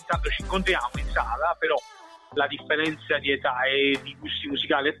di tanto in tanto ci incontriamo in sala, però la differenza di età e di gusti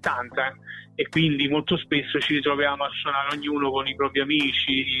musicali è tanta, e quindi molto spesso ci ritroviamo a suonare ognuno con i propri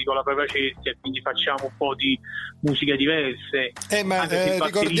amici, con la propria cerchia, e quindi facciamo un po' di musiche diverse.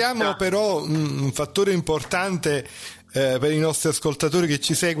 Ricordiamo però un fattore importante per i nostri ascoltatori che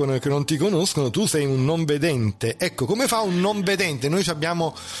ci seguono e che non ti conoscono: tu sei un non vedente. Ecco, come fa un non vedente? Noi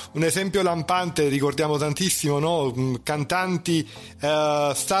abbiamo un esempio lampante, ricordiamo tantissimo, no? Cantanti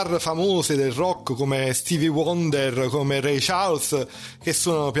star famose del rock come Stevie Wonder, come Ray Charles, che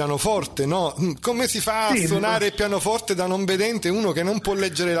suonano pianoforte, no? Come si fa a suonare il pianoforte da non vedente, uno che non può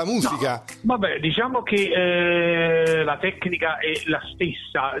leggere la musica? No, vabbè, diciamo che la tecnica è la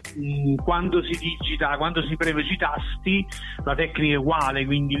stessa. Quando si digita, quando si preme sui tasti, la tecnica è uguale,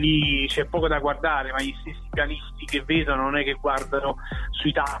 quindi lì c'è poco da guardare, ma gli stessi pianisti che vedono non è che guardano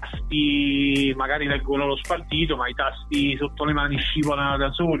sui tasti, magari leggono lo spartito, ma i tasti sotto le mani scivolano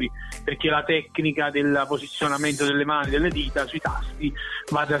da soli, perché la tecnica del posizionamento delle mani, delle dita sui tasti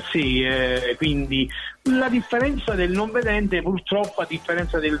va da sé, quindi la differenza del non vedente, purtroppo, a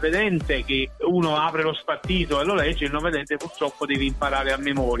differenza del vedente, che uno apre lo spartito e lo legge, il non vedente purtroppo deve imparare a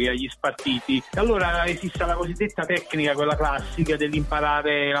memoria gli spartiti. Allora esiste la cosiddetta tecnica, quella classica,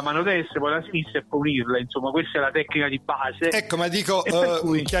 dell'imparare la mano destra, poi la sinistra e poi unirla. Insomma, questa è la tecnica di base. Ecco, ma dico,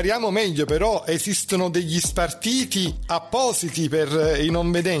 chiariamo meglio, però esistono degli spartiti appositi per i non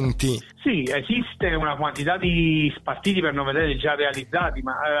vedenti? Sì, esiste una quantità di spartiti per non vedere già realizzati,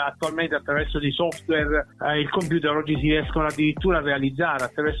 ma attualmente attraverso dei software il computer oggi si riescono addirittura a realizzare,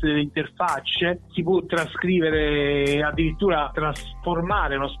 attraverso delle interfacce si può trascrivere, addirittura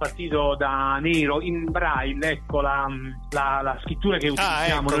trasformare uno spartito da nero in braille, ecco la scrittura che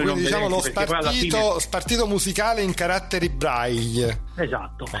utilizziamo noi, quindi diciamo lo fine... spartito musicale in caratteri braille.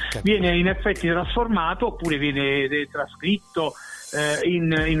 Esatto, viene in effetti trasformato oppure viene trascritto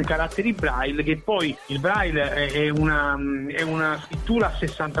in caratteri braille, che poi il braille è una scrittura a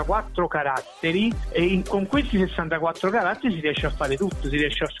 64 caratteri, e con questi 64 caratteri si riesce a fare tutto, si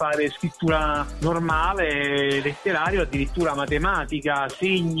riesce a fare scrittura normale, letterario, addirittura matematica,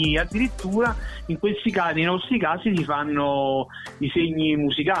 segni, addirittura in questi casi, nei nostri casi, si fanno i segni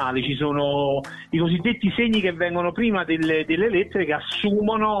musicali. Ci sono i cosiddetti segni che vengono prima delle lettere, che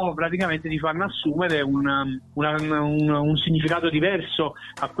assumono, praticamente ti fanno assumere un significato diverso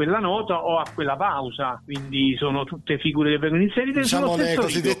a quella nota o a quella pausa, quindi sono tutte figure che vengono inserite, diciamo le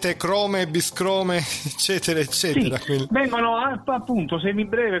cosiddette crome, biscrome, eccetera eccetera. Sì, vengono appunto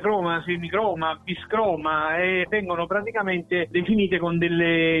semibreve, croma, semicroma, biscroma, e vengono praticamente definite con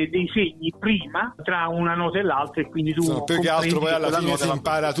dei segni prima tra una nota e l'altra, e quindi tu più che altro poi alla fine si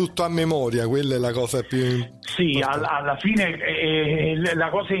impara tutto a memoria. Quella è la cosa più alla fine la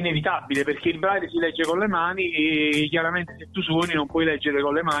cosa è inevitabile, perché il braille si legge con le mani, e chiaramente se tu suoni non puoi leggere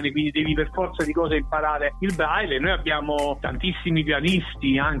con le mani, quindi devi per forza di cose imparare il braille. Noi abbiamo tantissimi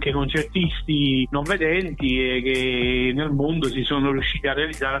pianisti, anche concertisti non vedenti, che nel mondo si sono riusciti a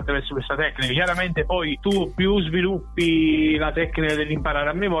realizzare attraverso questa tecnica. Chiaramente poi tu più sviluppi la tecnica dell'imparare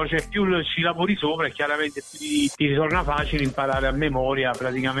a memoria, cioè più ci lavori sopra, e chiaramente più ti ritorna facile imparare a memoria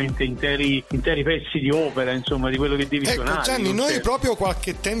praticamente interi pezzi di opera, insomma, di quello che devi suonare. Gianni, noi proprio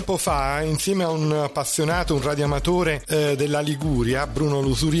qualche tempo fa, insieme a un appassionato, un radioamatore della Liguria, Liguria, Bruno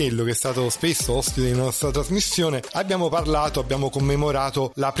Lusuriello, che è stato spesso ospite della nostra trasmissione, abbiamo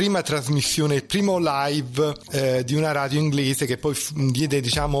commemorato la prima trasmissione, il primo live di una radio inglese che poi diede,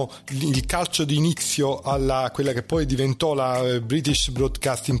 diciamo, il calcio di inizio alla quella che poi diventò la British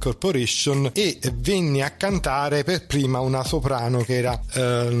Broadcasting Corporation, e venne a cantare per prima una soprano che era,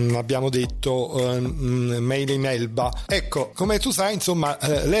 abbiamo detto, Maylin Melba. Ecco, come tu sai, insomma,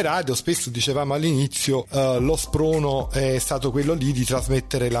 le radio, spesso dicevamo all'inizio, lo sprono è stato quello lì di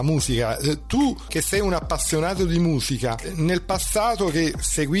trasmettere la musica. Tu che sei un appassionato di musica, nel passato che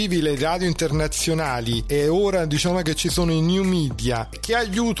seguivi le radio internazionali e ora diciamo che ci sono i new media, che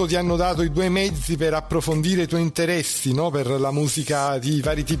aiuto ti hanno dato i due mezzi per approfondire i tuoi interessi, no? Per la musica, i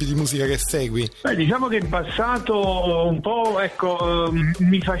vari tipi di musica che segui? Beh, diciamo che in passato un po', ecco,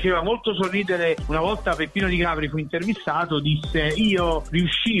 mi faceva molto sorridere. Una volta Peppino Di Capri fu intervistato, disse: io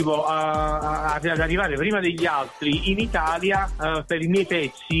riuscivo ad arrivare prima degli altri in Italia per i miei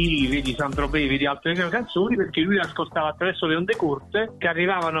pezzi, vedi Saint-Tropez, vedi altre canzoni, perché lui ascoltava attraverso le onde corte che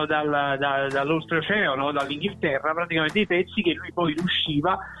arrivavano dall'oltreoceano, dall'Inghilterra, praticamente i pezzi che lui poi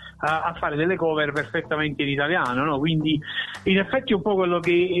riusciva a fare delle cover perfettamente in italiano, no? Quindi in effetti è un po' quello che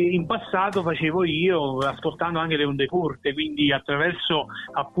in passato facevo io, ascoltando anche le onde corte, quindi attraverso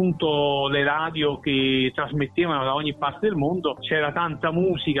appunto le radio che trasmettevano da ogni parte del mondo. C'era tanta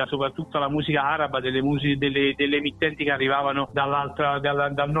musica, soprattutto la musica araba, delle emittenti che arrivavano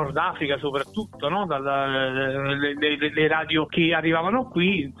dal Nord Africa soprattutto, no? Le radio che arrivavano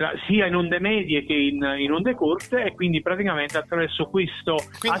qui, sia in onde medie che in onde corte, e quindi praticamente attraverso questo,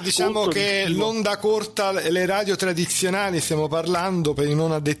 quindi diciamo che l'onda corta, le radio tradizionali, stiamo parlando per i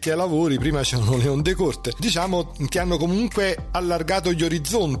non addetti ai lavori, prima c'erano le onde corte, diciamo, ti hanno comunque allargato gli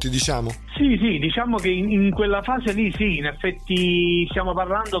orizzonti, diciamo. Sì, diciamo che in quella fase lì sì, in effetti stiamo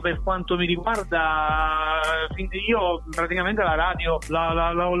parlando, per quanto mi riguarda, io praticamente la radio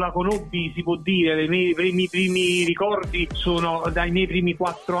la conobbi, si può dire, i miei primi ricordi sono dai miei primi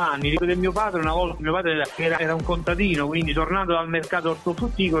 4 anni. Ricordo del mio padre, una volta, mio padre era un contadino, quindi tornando dal mercato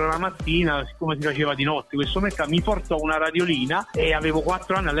ortofrutticolo una mattina, siccome si faceva di notte questo mercato, mi portò una radiolina, e avevo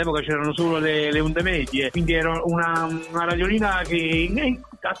 4 anni, all'epoca c'erano solo le onde medie, quindi era una radiolina che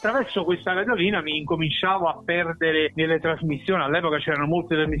attraverso questa radiolina mi incominciavo a perdere nelle trasmissioni. All'epoca c'erano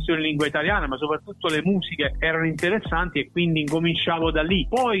molte trasmissioni in lingua italiana, ma soprattutto le musiche erano interessanti, e quindi incominciavo da lì.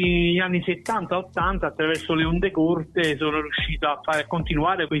 Poi negli anni 70-80 attraverso le onde corte sono riuscito a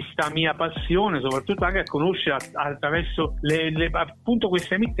continuare questa mia passione, soprattutto anche a conoscere attraverso appunto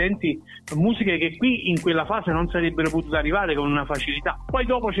queste emittenti musiche che qui in quella fase non sarebbero potute arrivare con una facilità. Poi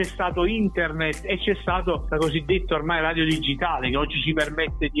dopo c'è stato internet e c'è stato la cosiddetta ormai radio digitale, che oggi ci permette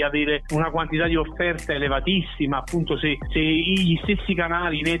di avere una quantità di offerta elevatissima. Appunto, se gli stessi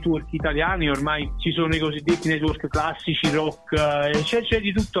canali, i network italiani, ormai ci sono i cosiddetti network classici, rock, c'è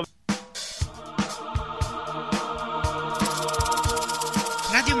di tutto.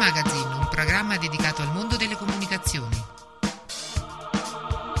 Radio Magazine, un programma dedicato al mondo delle comunicazioni.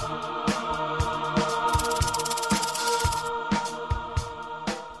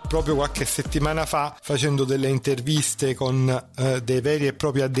 Proprio qualche settimana fa, facendo delle interviste con dei veri e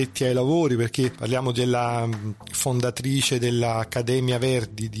propri addetti ai lavori, perché parliamo della fondatrice dell'Accademia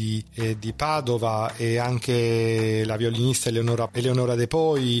Verdi di Padova, e anche la violinista Eleonora De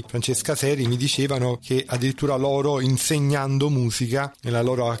Poi, Francesca Seri, mi dicevano che addirittura loro, insegnando musica nella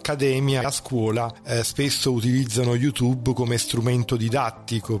loro accademia a scuola, spesso utilizzano YouTube come strumento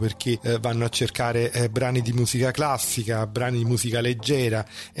didattico, perché vanno a cercare brani di musica classica, brani di musica leggera,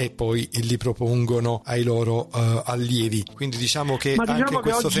 e poi li propongono ai loro allievi. Quindi diciamo che anche in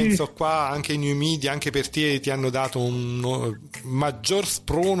questo senso qua, anche i new media, anche per te, ti hanno dato un maggior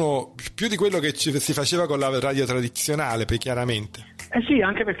sprono, più di quello che si faceva con la radio tradizionale, chiaramente. Sì,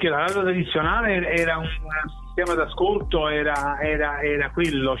 anche perché la radio tradizionale era un sistema d'ascolto, era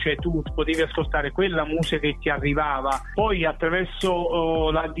quello, cioè tu potevi ascoltare quella musica che ti arrivava. Poi attraverso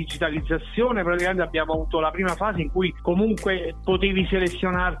la digitalizzazione praticamente abbiamo avuto la prima fase in cui comunque potevi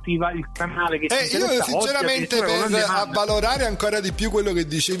selezionarti il canale che ti interessava. Io sinceramente, per avvalorare ancora di più quello che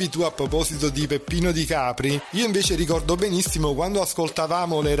dicevi tu a proposito di Peppino Di Capri, io invece ricordo benissimo quando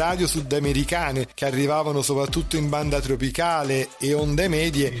ascoltavamo le radio sudamericane che arrivavano soprattutto in banda tropicale e onde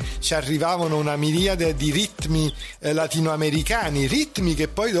medie, ci arrivavano una miriade di ritmi ritmi latinoamericani, ritmi che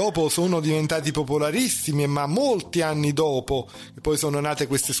poi dopo sono diventati popolarissimi, ma molti anni dopo poi sono nate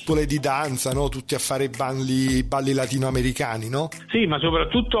queste scuole di danza, no? Tutti a fare balli latinoamericani, no? Sì, ma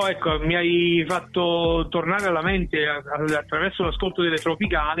soprattutto, ecco, mi hai fatto tornare alla mente attraverso l'ascolto delle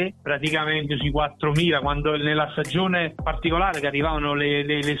tropicali, praticamente sui 4000, quando nella stagione particolare che arrivavano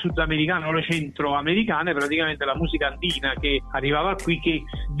le sudamericane o le centroamericane, praticamente la musica andina che arrivava qui, che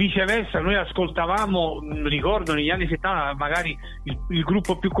viceversa noi ascoltavamo, ricordo negli anni 70 magari il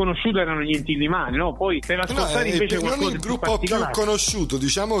gruppo più conosciuto erano gli Inti-Illimani, no? Poi per ascoltare invece qualcosa non il gruppo più conosciuto,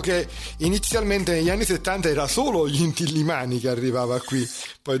 diciamo che inizialmente negli anni 70 era solo gli Inti-Illimani che arrivava qui,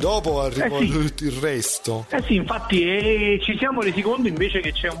 poi dopo arrivò tutto il resto. Sì, infatti ci siamo resi conto invece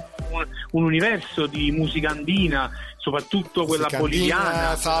che c'è un universo di musica andina, soprattutto quella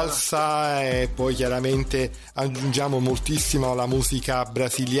boliviana, salsa, e poi chiaramente aggiungiamo moltissimo la musica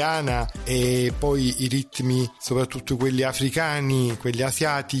brasiliana e poi i ritmi, soprattutto quelli africani, quelli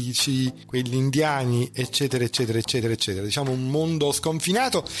asiatici, quelli indiani, eccetera eccetera eccetera eccetera. Diciamo un mondo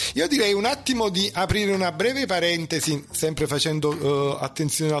sconfinato. Io direi un attimo di aprire una breve parentesi, sempre facendo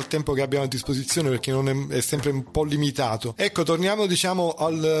attenzione al tempo che abbiamo a disposizione, perché non è sempre un po' limitato. Ecco, torniamo diciamo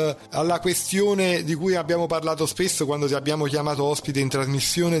alla questione di cui abbiamo parlato spesso quando ti abbiamo chiamato ospite in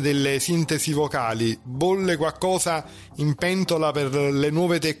trasmissione, delle sintesi vocali. Bolle qualcosa in pentola per le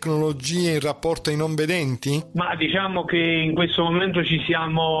nuove tecnologie in rapporto ai non vedenti? Ma diciamo che in questo momento ci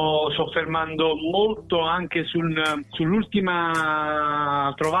stiamo soffermando molto anche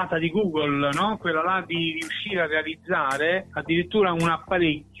sull'ultima trovata di Google, no? Quella là di riuscire a realizzare addirittura un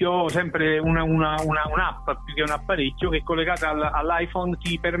apparecchio, sempre un'app più che un apparecchio, che collegata all'iPhone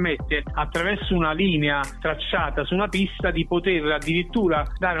ti permette, attraverso una linea tracciata su una pista, di poter addirittura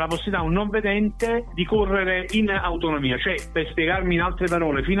dare la possibilità a un non vedente di correre in autonomia. Cioè, per spiegarmi in altre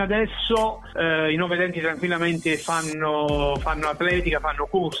parole, fino adesso i non vedenti tranquillamente fanno atletica, fanno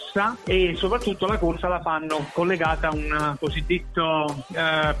corsa, e soprattutto la corsa la fanno collegata a un cosiddetto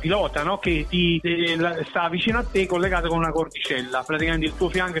pilota, no? Che sta vicino a te, collegato con una cordicella, praticamente il tuo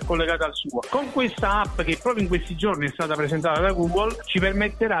fianco è collegato al suo. Con questa app, che proprio in questi giorni è stata presentata da Google, ci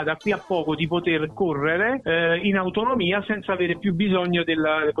permetterà da qui a poco di poter correre in autonomia senza avere più bisogno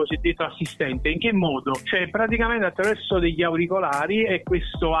del cosiddetto assistente. In che modo? Cioè, praticamente attraverso degli auricolari e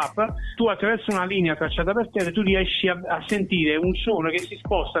questo app, tu attraverso una linea tracciata per terra, tu riesci a sentire un suono che si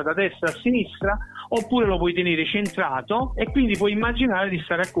sposta da destra a sinistra, oppure lo puoi tenere centrato, e quindi puoi immaginare di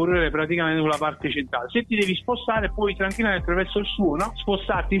stare a correre praticamente sulla parte centrale. Se ti devi spostare, puoi tranquillamente attraverso il suono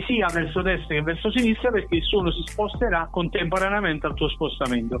spostarti sia verso destra che verso sinistra, perché il suono si sposterà contemporaneamente al tuo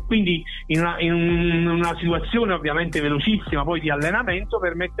spostamento. Quindi in una situazione ovviamente velocissima poi di allenamento,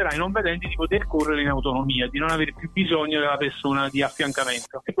 permetterà ai non vedenti di poter correre in autonomia, di non avere più bisogno della persona di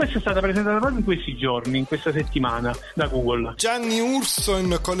affiancamento. E questa è stata presentata proprio in questi giorni, in questa settimana, da Google. Gianni Urso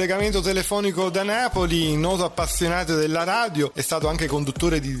in collegamento telefonico da Napoli, noto appassionato della radio, è stato anche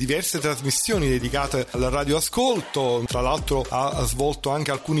conduttore di diverse trasmissioni dedicate al radioascolto, tra l'altro ha svolto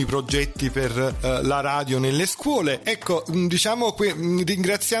anche alcuni progetti per la radio nelle scuole. Ecco, diciamo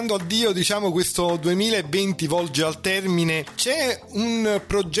ringraziando a Dio, diciamo, questo 2020 volge al termine. C'è un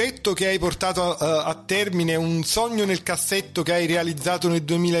progetto che hai portato a termine, un sogno nel cassetto che hai realizzato nel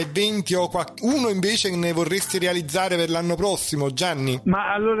 2020, o uno invece che ne vorresti realizzare per l'anno prossimo, Gianni?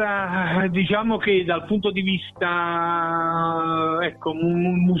 Ma allora, diciamo che dal punto di vista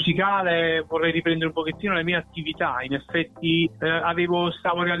musicale vorrei riprendere un pochettino le mie attività. In effetti avevo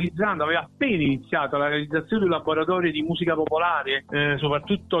appena iniziato la realizzazione di un laboratorio di musica popolare,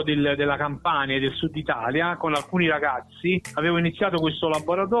 soprattutto della Campania e del Sud Italia, con alcuni ragazzi. Avevo iniziato questo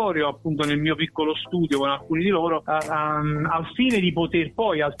laboratorio appunto nel mio piccolo studio con alcuni di loro, al fine di poter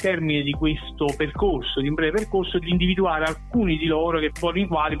poi, al termine di questo percorso, di un breve percorso, di individuare alcuni di loro con i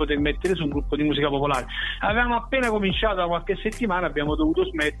quali poter mettere su un gruppo di musica popolare. Avevamo appena cominciato da qualche settimana, abbiamo dovuto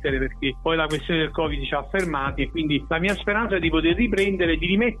smettere perché poi la questione del Covid ci ha fermati, e quindi la mia speranza è di poter riprendere, di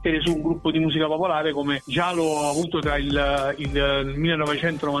rimettere su un gruppo di musica popolare come già l'ho avuto tra il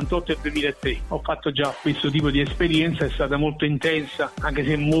 1998 e il 2003. Ho fatto già questo tipo di esperienza, è stata molto intensa, anche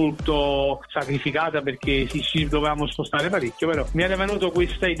se molto sacrificata, perché ci dovevamo spostare parecchio, però mi era venuto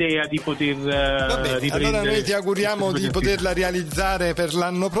questa idea di poter riprendere. Allora noi ti auguriamo di poterla realizzare per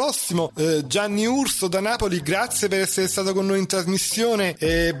l'anno prossimo. Gianni Urso da Napoli, grazie per essere stato con noi in trasmissione,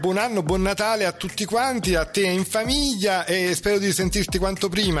 buon anno, buon Natale a tutti quanti, a te e in famiglia, e spero di sentirti quanto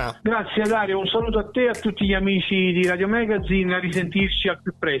prima. Grazie Dario, un saluto a te e a tutti gli amici di Radio Magazine, a risentirci al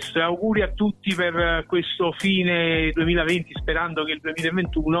più presto, e auguri a tutti per questo fine 2020, sperando che il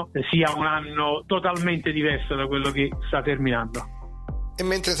 2021 sia un anno totalmente diverso da quello che sta terminando. E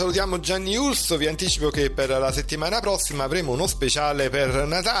mentre salutiamo Gianni Urso, vi anticipo che per la settimana prossima avremo uno speciale per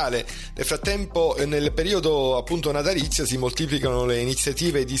Natale. Nel frattempo, nel periodo appunto natalizio, si moltiplicano le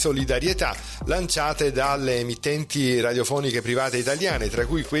iniziative di solidarietà lanciate dalle emittenti radiofoniche private italiane, tra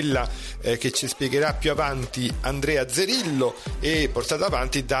cui quella che ci spiegherà più avanti Andrea Zerillo e portata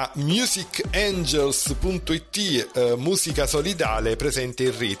avanti da musicangels.it, musica solidale presente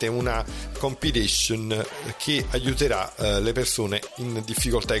in rete, una compilation che aiuterà le persone in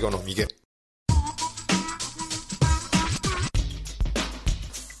difficoltà economiche.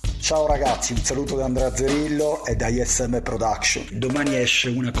 Ciao ragazzi, un saluto da Andrea Zerillo e da ISM Production. Domani esce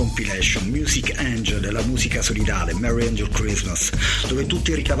una compilation, Music Angel, la musica solidale, Merry Angel Christmas, dove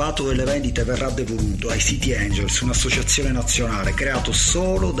tutto il ricavato delle vendite verrà devoluto ai City Angels, un'associazione nazionale creato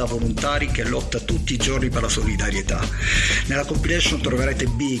solo da volontari che lotta tutti i giorni per la solidarietà. Nella compilation troverete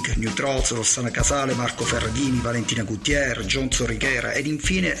Big, New Trolls, Rossana Casale, Marco Ferradini, Valentina Gutierre, Johnson Righiera ed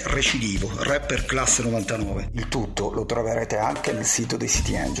infine Recidivo, rapper classe 99. Il tutto lo troverete anche nel sito dei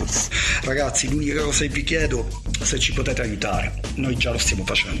City Angels. Ragazzi, l'unica cosa che vi chiedo, se ci potete aiutare, noi già lo stiamo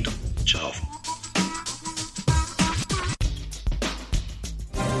facendo. Ciao.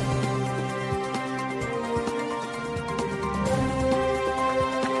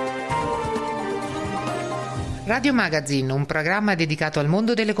 Radio Magazine, un programma dedicato al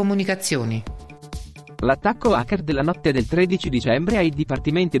mondo delle comunicazioni. L'attacco hacker della notte del 13 dicembre ai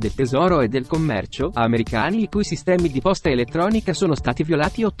dipartimenti del Tesoro e del Commercio americani, i cui sistemi di posta elettronica sono stati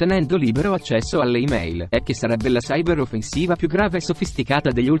violati ottenendo libero accesso alle email, e che sarebbe la cyberoffensiva più grave e sofisticata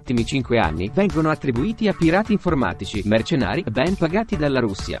degli ultimi 5 anni, vengono attribuiti a pirati informatici, mercenari, ben pagati dalla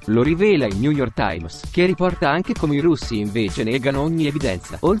Russia. Lo rivela il New York Times, che riporta anche come i russi invece negano ogni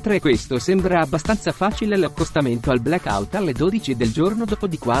evidenza. Oltre a questo, sembra abbastanza facile l'accostamento al blackout alle 12 del giorno dopo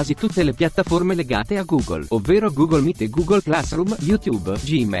di quasi tutte le piattaforme legate a Google, ovvero Google Meet e Google Classroom, YouTube,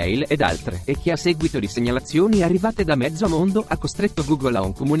 Gmail ed altre, e che a seguito di segnalazioni arrivate da mezzo mondo ha costretto Google a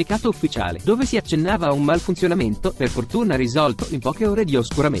un comunicato ufficiale, dove si accennava a un malfunzionamento, per fortuna risolto in poche ore di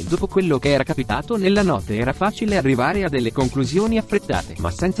oscuramento. Dopo quello che era capitato nella notte era facile arrivare a delle conclusioni affrettate,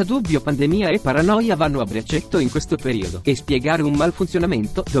 ma senza dubbio pandemia e paranoia vanno a braccetto in questo periodo, e spiegare un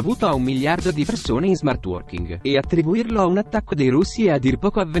malfunzionamento dovuto a 1 miliardo di persone in smart working, e attribuirlo a un attacco dei russi è a dir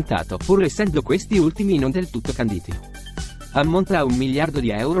poco avventato, pur essendo questi ultimi non del tutto canditi. Ammonta a 1 miliardo di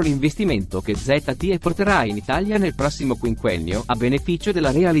euro l'investimento che ZTE porterà in Italia nel prossimo quinquennio, a beneficio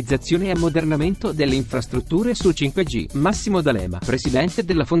della realizzazione e ammodernamento delle infrastrutture sul 5G. Massimo D'Alema, presidente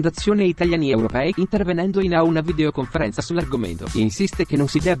della Fondazione Italiani Europei, intervenendo in una videoconferenza sull'argomento, insiste che non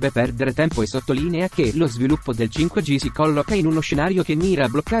si debba perdere tempo e sottolinea che lo sviluppo del 5G si colloca in uno scenario che mira a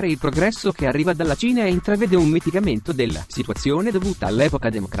bloccare il progresso che arriva dalla Cina e intravede un mitigamento della situazione dovuta all'epoca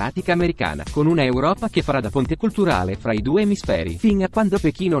democratica americana, con una Europa che farà da ponte culturale fra i due emisferi. Fin a quando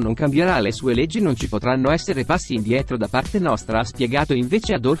Pechino non cambierà le sue leggi non ci potranno essere passi indietro da parte nostra, ha spiegato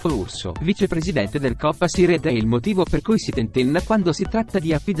invece Adolfo Urso, vicepresidente del Copasir, ed è il motivo per cui si tentenna quando si tratta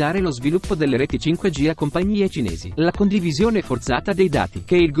di affidare lo sviluppo delle reti 5G a compagnie cinesi. La condivisione forzata dei dati,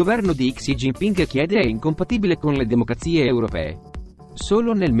 che il governo di Xi Jinping chiede, è incompatibile con le democrazie europee.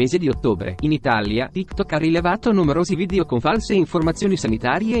 Solo nel mese di ottobre, in Italia, TikTok ha rilevato numerosi video con false informazioni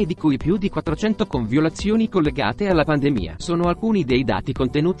sanitarie e di cui più di 400 con violazioni collegate alla pandemia. Sono alcuni dei dati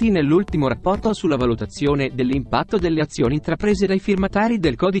contenuti nell'ultimo rapporto sulla valutazione dell'impatto delle azioni intraprese dai firmatari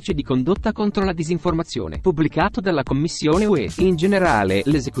del Codice di condotta contro la disinformazione, pubblicato dalla Commissione UE. In generale,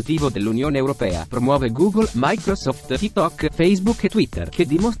 l'esecutivo dell'Unione Europea promuove Google, Microsoft, TikTok, Facebook e Twitter, che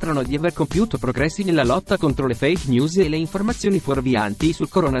dimostrano di aver compiuto progressi nella lotta contro le fake news e le informazioni fuorvianti sul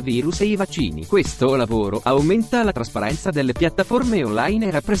coronavirus e i vaccini. Questo lavoro aumenta la trasparenza delle piattaforme online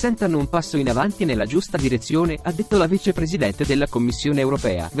e rappresentano un passo in avanti nella giusta direzione, ha detto la vicepresidente della Commissione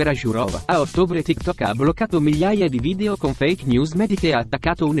Europea, Vera Jourova. A ottobre TikTok ha bloccato migliaia di video con fake news mediche e ha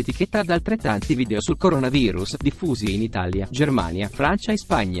attaccato un'etichetta ad altrettanti video sul coronavirus diffusi in Italia, Germania, Francia e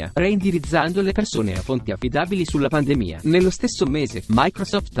Spagna, reindirizzando le persone a fonti affidabili sulla pandemia. Nello stesso mese,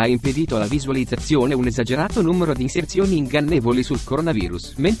 Microsoft ha impedito alla visualizzazione un esagerato numero di inserzioni ingannevoli sul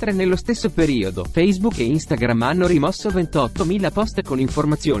coronavirus, mentre nello stesso periodo Facebook e Instagram hanno rimosso 28.000 post con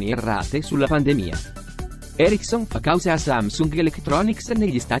informazioni errate sulla pandemia. Ericsson fa causa a Samsung Electronics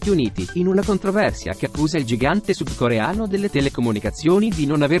negli Stati Uniti, in una controversia che accusa il gigante sudcoreano delle telecomunicazioni di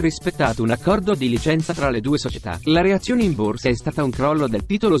non aver rispettato un accordo di licenza tra le due società. La reazione in borsa è stata un crollo del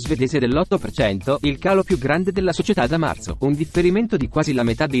titolo svedese dell'8%, il calo più grande della società da marzo. Un differimento di quasi la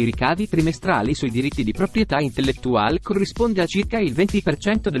metà dei ricavi trimestrali sui diritti di proprietà intellettuale corrisponde a circa il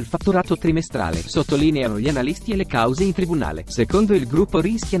 20% del fatturato trimestrale, sottolineano gli analisti, e le cause in tribunale, secondo il gruppo,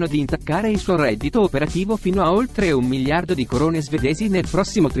 rischiano di intaccare il suo reddito operativo fino a oltre 1 miliardo di corone svedesi nel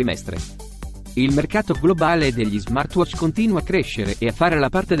prossimo trimestre. Il mercato globale degli smartwatch continua a crescere e a fare la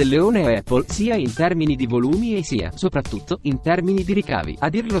parte del leone è Apple, sia in termini di volumi e sia, soprattutto, in termini di ricavi. A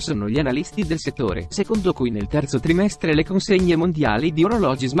dirlo sono gli analisti del settore, secondo cui nel terzo trimestre le consegne mondiali di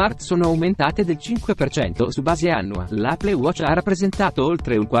orologi smart sono aumentate del 5% su base annua. L'Apple Watch ha rappresentato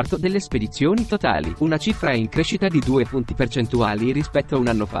oltre un quarto delle spedizioni totali, una cifra in crescita di 2 punti percentuali rispetto a un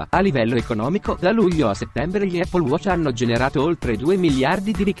anno fa. A livello economico, da luglio a settembre gli Apple Watch hanno generato oltre 2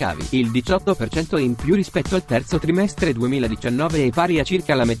 miliardi di ricavi, il 18% in più rispetto al terzo trimestre 2019 e pari a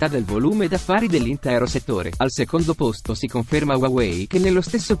circa la metà del volume d'affari dell'intero settore. Al secondo posto si conferma Huawei, che nello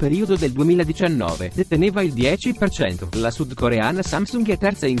stesso periodo del 2019 deteneva il 10%. La sudcoreana Samsung è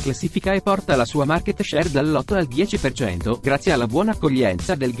terza in classifica e porta la sua market share dall'8 al 10% grazie alla buona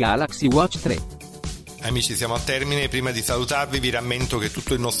accoglienza del Galaxy Watch 3. Amici, siamo al termine. Prima di salutarvi vi rammento che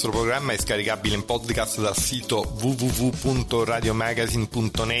tutto il nostro programma è scaricabile in podcast dal sito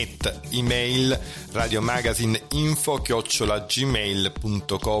www.radiomagazine.net, email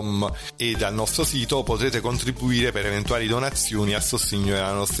radiomagazineinfo@gmail.com, e dal nostro sito potrete contribuire per eventuali donazioni a sostegno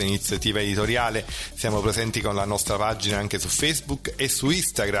della nostra iniziativa editoriale. Siamo presenti con la nostra pagina anche su Facebook e su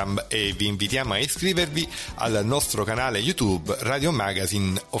Instagram e vi invitiamo a iscrivervi al nostro canale YouTube Radio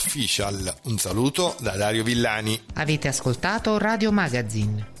Magazine Official. Un saluto da Dario Villani. Avete ascoltato Radio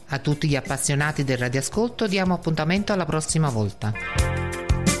Magazine. A tutti gli appassionati del radioascolto diamo appuntamento alla prossima volta.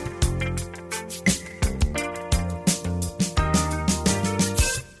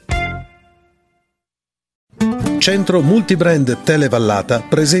 Centro Multibrand Televallata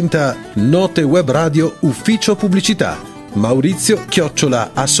presenta Note Web Radio Ufficio Pubblicità.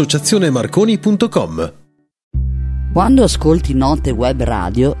 Maurizio@associazionemarconi.com. Quando ascolti Note Web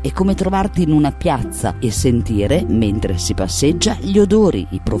Radio è come trovarti in una piazza e sentire, mentre si passeggia, gli odori,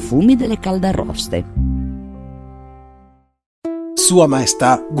 i profumi delle caldarroste. Sua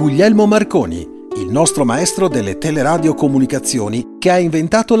Maestà Guglielmo Marconi, il nostro maestro delle teleradiocomunicazioni che ha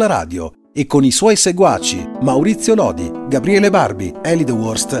inventato la radio, e con i suoi seguaci Maurizio Lodi, Gabriele Barbi, Eli The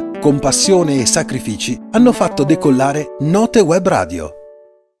Worst, con passione e sacrifici hanno fatto decollare Note Web Radio.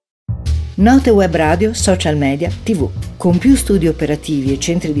 Note Web Radio, social media, TV. Con più studi operativi e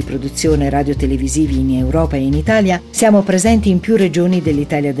centri di produzione radio-televisivi in Europa e in Italia, siamo presenti in più regioni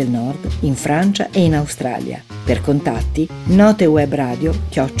dell'Italia del Nord, in Francia e in Australia. Per contatti,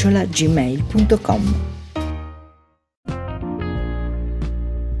 notewebradio@gmail.com.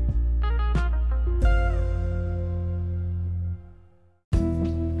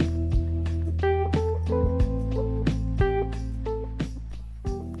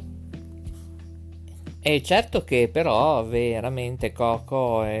 E certo che però veramente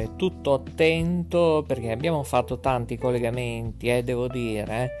Coco è tutto attento, perché abbiamo fatto tanti collegamenti, devo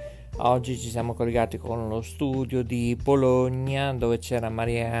dire. Oggi ci siamo collegati con lo studio di Bologna, dove c'era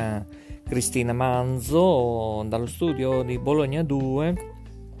Maria Cristina Manzo, dallo studio di Bologna 2,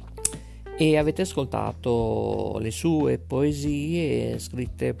 e avete ascoltato le sue poesie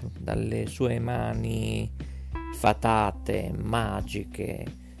scritte dalle sue mani fatate,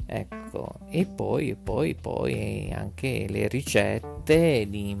 magiche. Ecco, e poi anche le ricette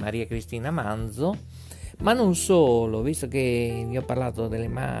di Maria Cristina Manzo, ma non solo, visto che vi ho parlato delle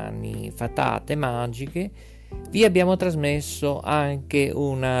mani fatate magiche, vi abbiamo trasmesso anche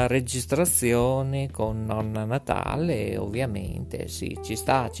una registrazione con Nonna Natale, ovviamente, sì, ci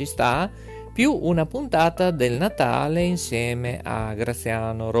sta, più una puntata del Natale insieme a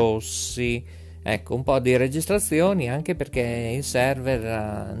Graziano Rossi. Ecco, un po' di registrazioni, anche perché il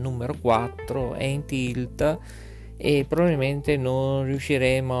server numero 4 è in tilt e probabilmente non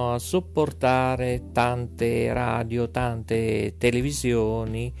riusciremo a sopportare tante radio, tante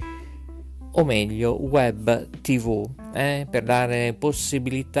televisioni, o meglio web tv, per dare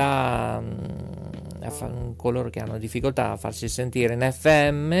possibilità a coloro che hanno difficoltà a farsi sentire in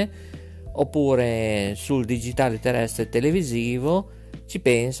FM oppure sul digitale terrestre televisivo. Ci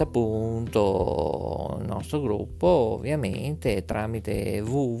pensa appunto il nostro gruppo, ovviamente tramite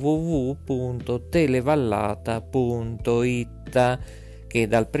www.televallata.it, che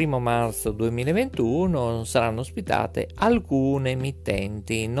dal 1 marzo 2021 saranno ospitate alcune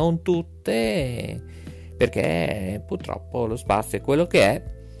emittenti, non tutte, perché purtroppo lo spazio è quello che è,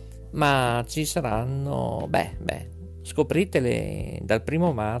 ma ci saranno, scopritele dal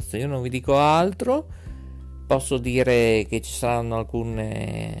 1 marzo, io non vi dico altro. Posso dire che ci saranno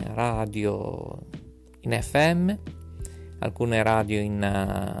alcune radio in FM, alcune radio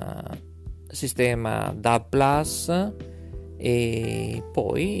in sistema DAB+, e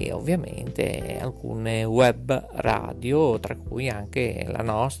poi ovviamente alcune web radio, tra cui anche la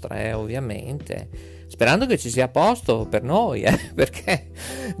nostra, ovviamente. Sperando che ci sia a posto per noi, perché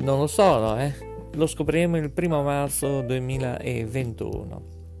non lo so, no, lo scopriremo il 1 marzo 2021.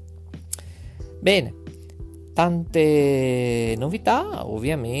 Bene, tante novità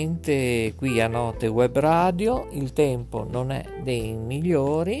ovviamente qui a Note Web Radio. Il tempo non è dei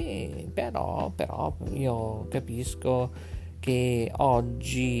migliori, però io capisco che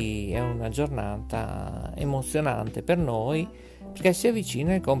oggi è una giornata emozionante per noi, perché si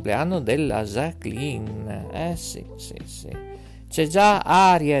avvicina il compleanno della Jacqueline. Sì. C'è già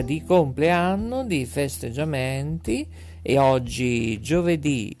aria di compleanno, di festeggiamenti, e oggi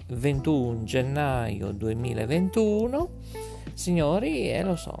giovedì 21 gennaio 2021, signori,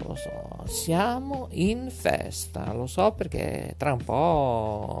 lo so, siamo in festa, lo so, perché tra un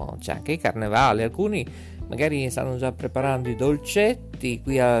po' c'è anche il carnevale. Alcuni magari stanno già preparando i dolcetti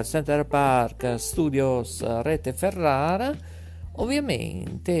qui al Center Park Studios Rete Ferrara,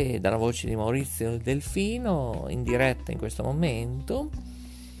 ovviamente dalla voce di Maurizio Delfino in diretta in questo momento.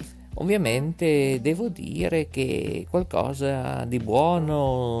 Ovviamente devo dire che qualcosa di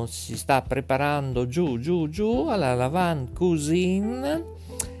buono si sta preparando giù alla Lavande Cuisine.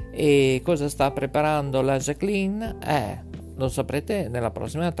 E cosa sta preparando la Jacqueline? Lo saprete nella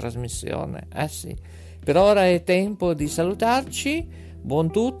prossima trasmissione. Sì. Per ora è tempo di salutarci.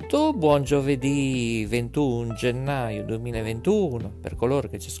 Buon tutto, buon giovedì 21 gennaio 2021 per coloro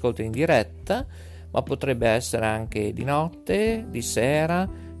che ci ascoltano in diretta, ma potrebbe essere anche di notte, di sera,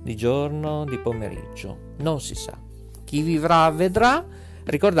 di giorno, di pomeriggio, non si sa. Chi vivrà vedrà.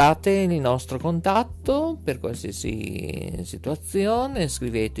 Ricordate il nostro contatto per qualsiasi situazione,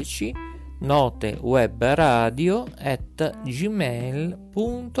 scriveteci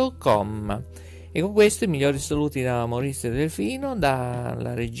notewebradio@gmail.com. E con questo i migliori saluti da Maurizio Delfino,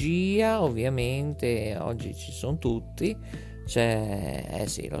 dalla regia. Ovviamente oggi ci sono tutti,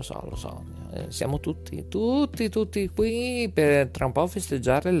 sì, lo so, siamo tutti qui per tra un po'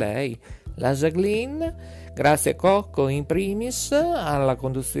 festeggiare lei, la Jacqueline. Grazie a Cocco in primis alla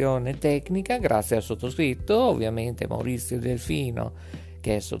conduzione tecnica, grazie al sottoscritto, ovviamente Maurizio Delfino,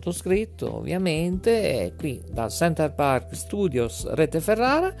 che è sottoscritto ovviamente, qui dal Center Park Studios Rete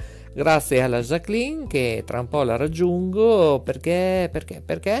Ferrara. Grazie alla Jacqueline, che tra un po' la raggiungo perché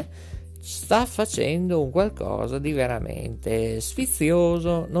sta facendo un qualcosa di veramente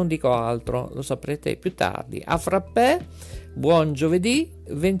sfizioso, non dico altro, lo saprete più tardi. A frappè, buon giovedì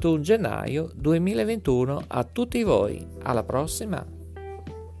 21 gennaio 2021 a tutti voi, alla prossima.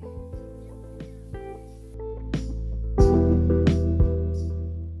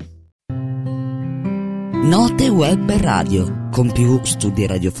 Note Web Radio, con più studi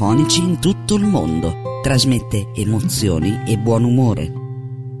radiofonici in tutto il mondo. Trasmette emozioni e buon umore.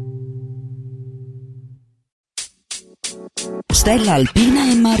 Stella Alpina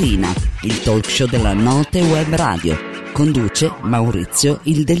e Marina, il talk show della Note Web Radio. Conduce Maurizio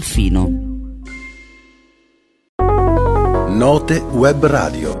il Delfino. Note Web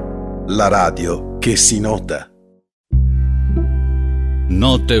Radio, la radio che si nota.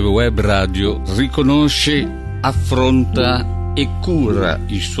 Note Web Radio riconosce, affronta e cura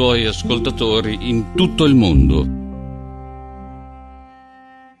i suoi ascoltatori in tutto il mondo.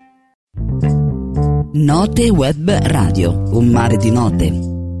 Note Web Radio, un mare di note.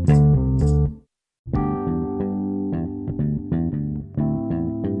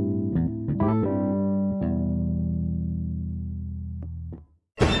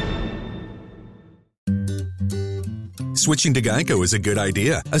 Switching to Geico is a good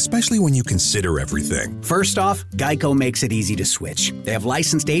idea, especially when you consider everything. First off, Geico makes it easy to switch. They have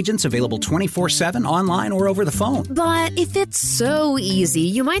licensed agents available 24/7 online or over the phone. But if it's so easy,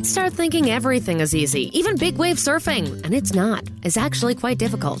 you might start thinking everything is easy, even big wave surfing. And it's not. It's actually quite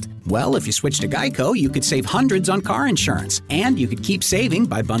difficult. Well, if you switch to Geico, you could save hundreds on car insurance. And you could keep saving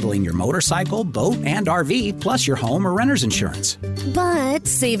by bundling your motorcycle, boat, and RV, plus your home or renter's insurance. But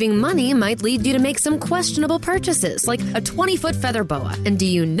saving money might lead you to make some questionable purchases, like a 20-foot feather boa. And do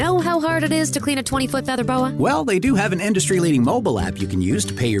you know how hard it is to clean a 20-foot feather boa? Well, they do have an industry-leading mobile app you can use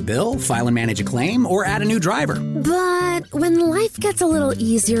to pay your bill, file and manage a claim, or add a new driver. But when life gets a little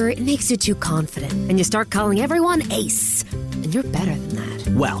easier, it makes you too confident, and you start calling everyone Ace. And you're better than that.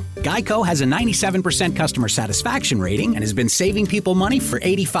 Well, Geico has a 97% customer satisfaction rating and has been saving people money for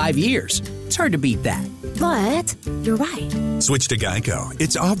 85 years. It's hard to beat that. But you're right. Switch to Geico.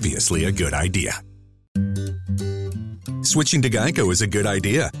 It's obviously a good idea. Switching to Geico is a good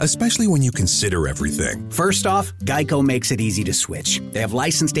idea, especially when you consider everything. First off, Geico makes it easy to switch. They have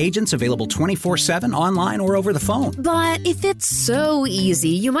licensed agents available 24/7 online or over the phone. But if it's so easy,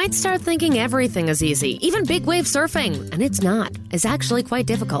 you might start thinking everything is easy, even big wave surfing. And it's not. It's actually quite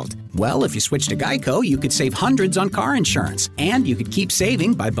difficult. Well, if you switch to Geico, you could save hundreds on car insurance. And you could keep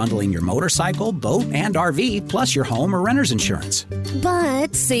saving by bundling your motorcycle, boat, and RV, plus your home or renter's insurance.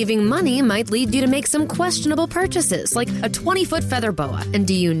 But saving money might lead you to make some questionable purchases, like a 20-foot feather boa. And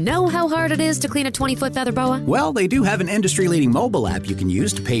do you know how hard it is to clean a 20-foot feather boa? Well, they do have an industry-leading mobile app you can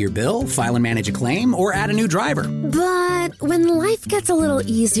use to pay your bill, file and manage a claim, or add a new driver. But when life gets a little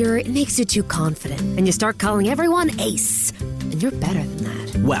easier, it makes you too confident, and you start calling everyone Ace. And you're better than that.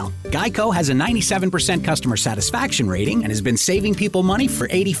 Well, Geico has a 97% customer satisfaction rating and has been saving people money for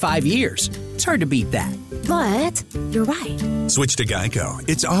 85 years. It's hard to beat that. But you're right. Switch to Geico.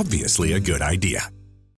 It's obviously a good idea.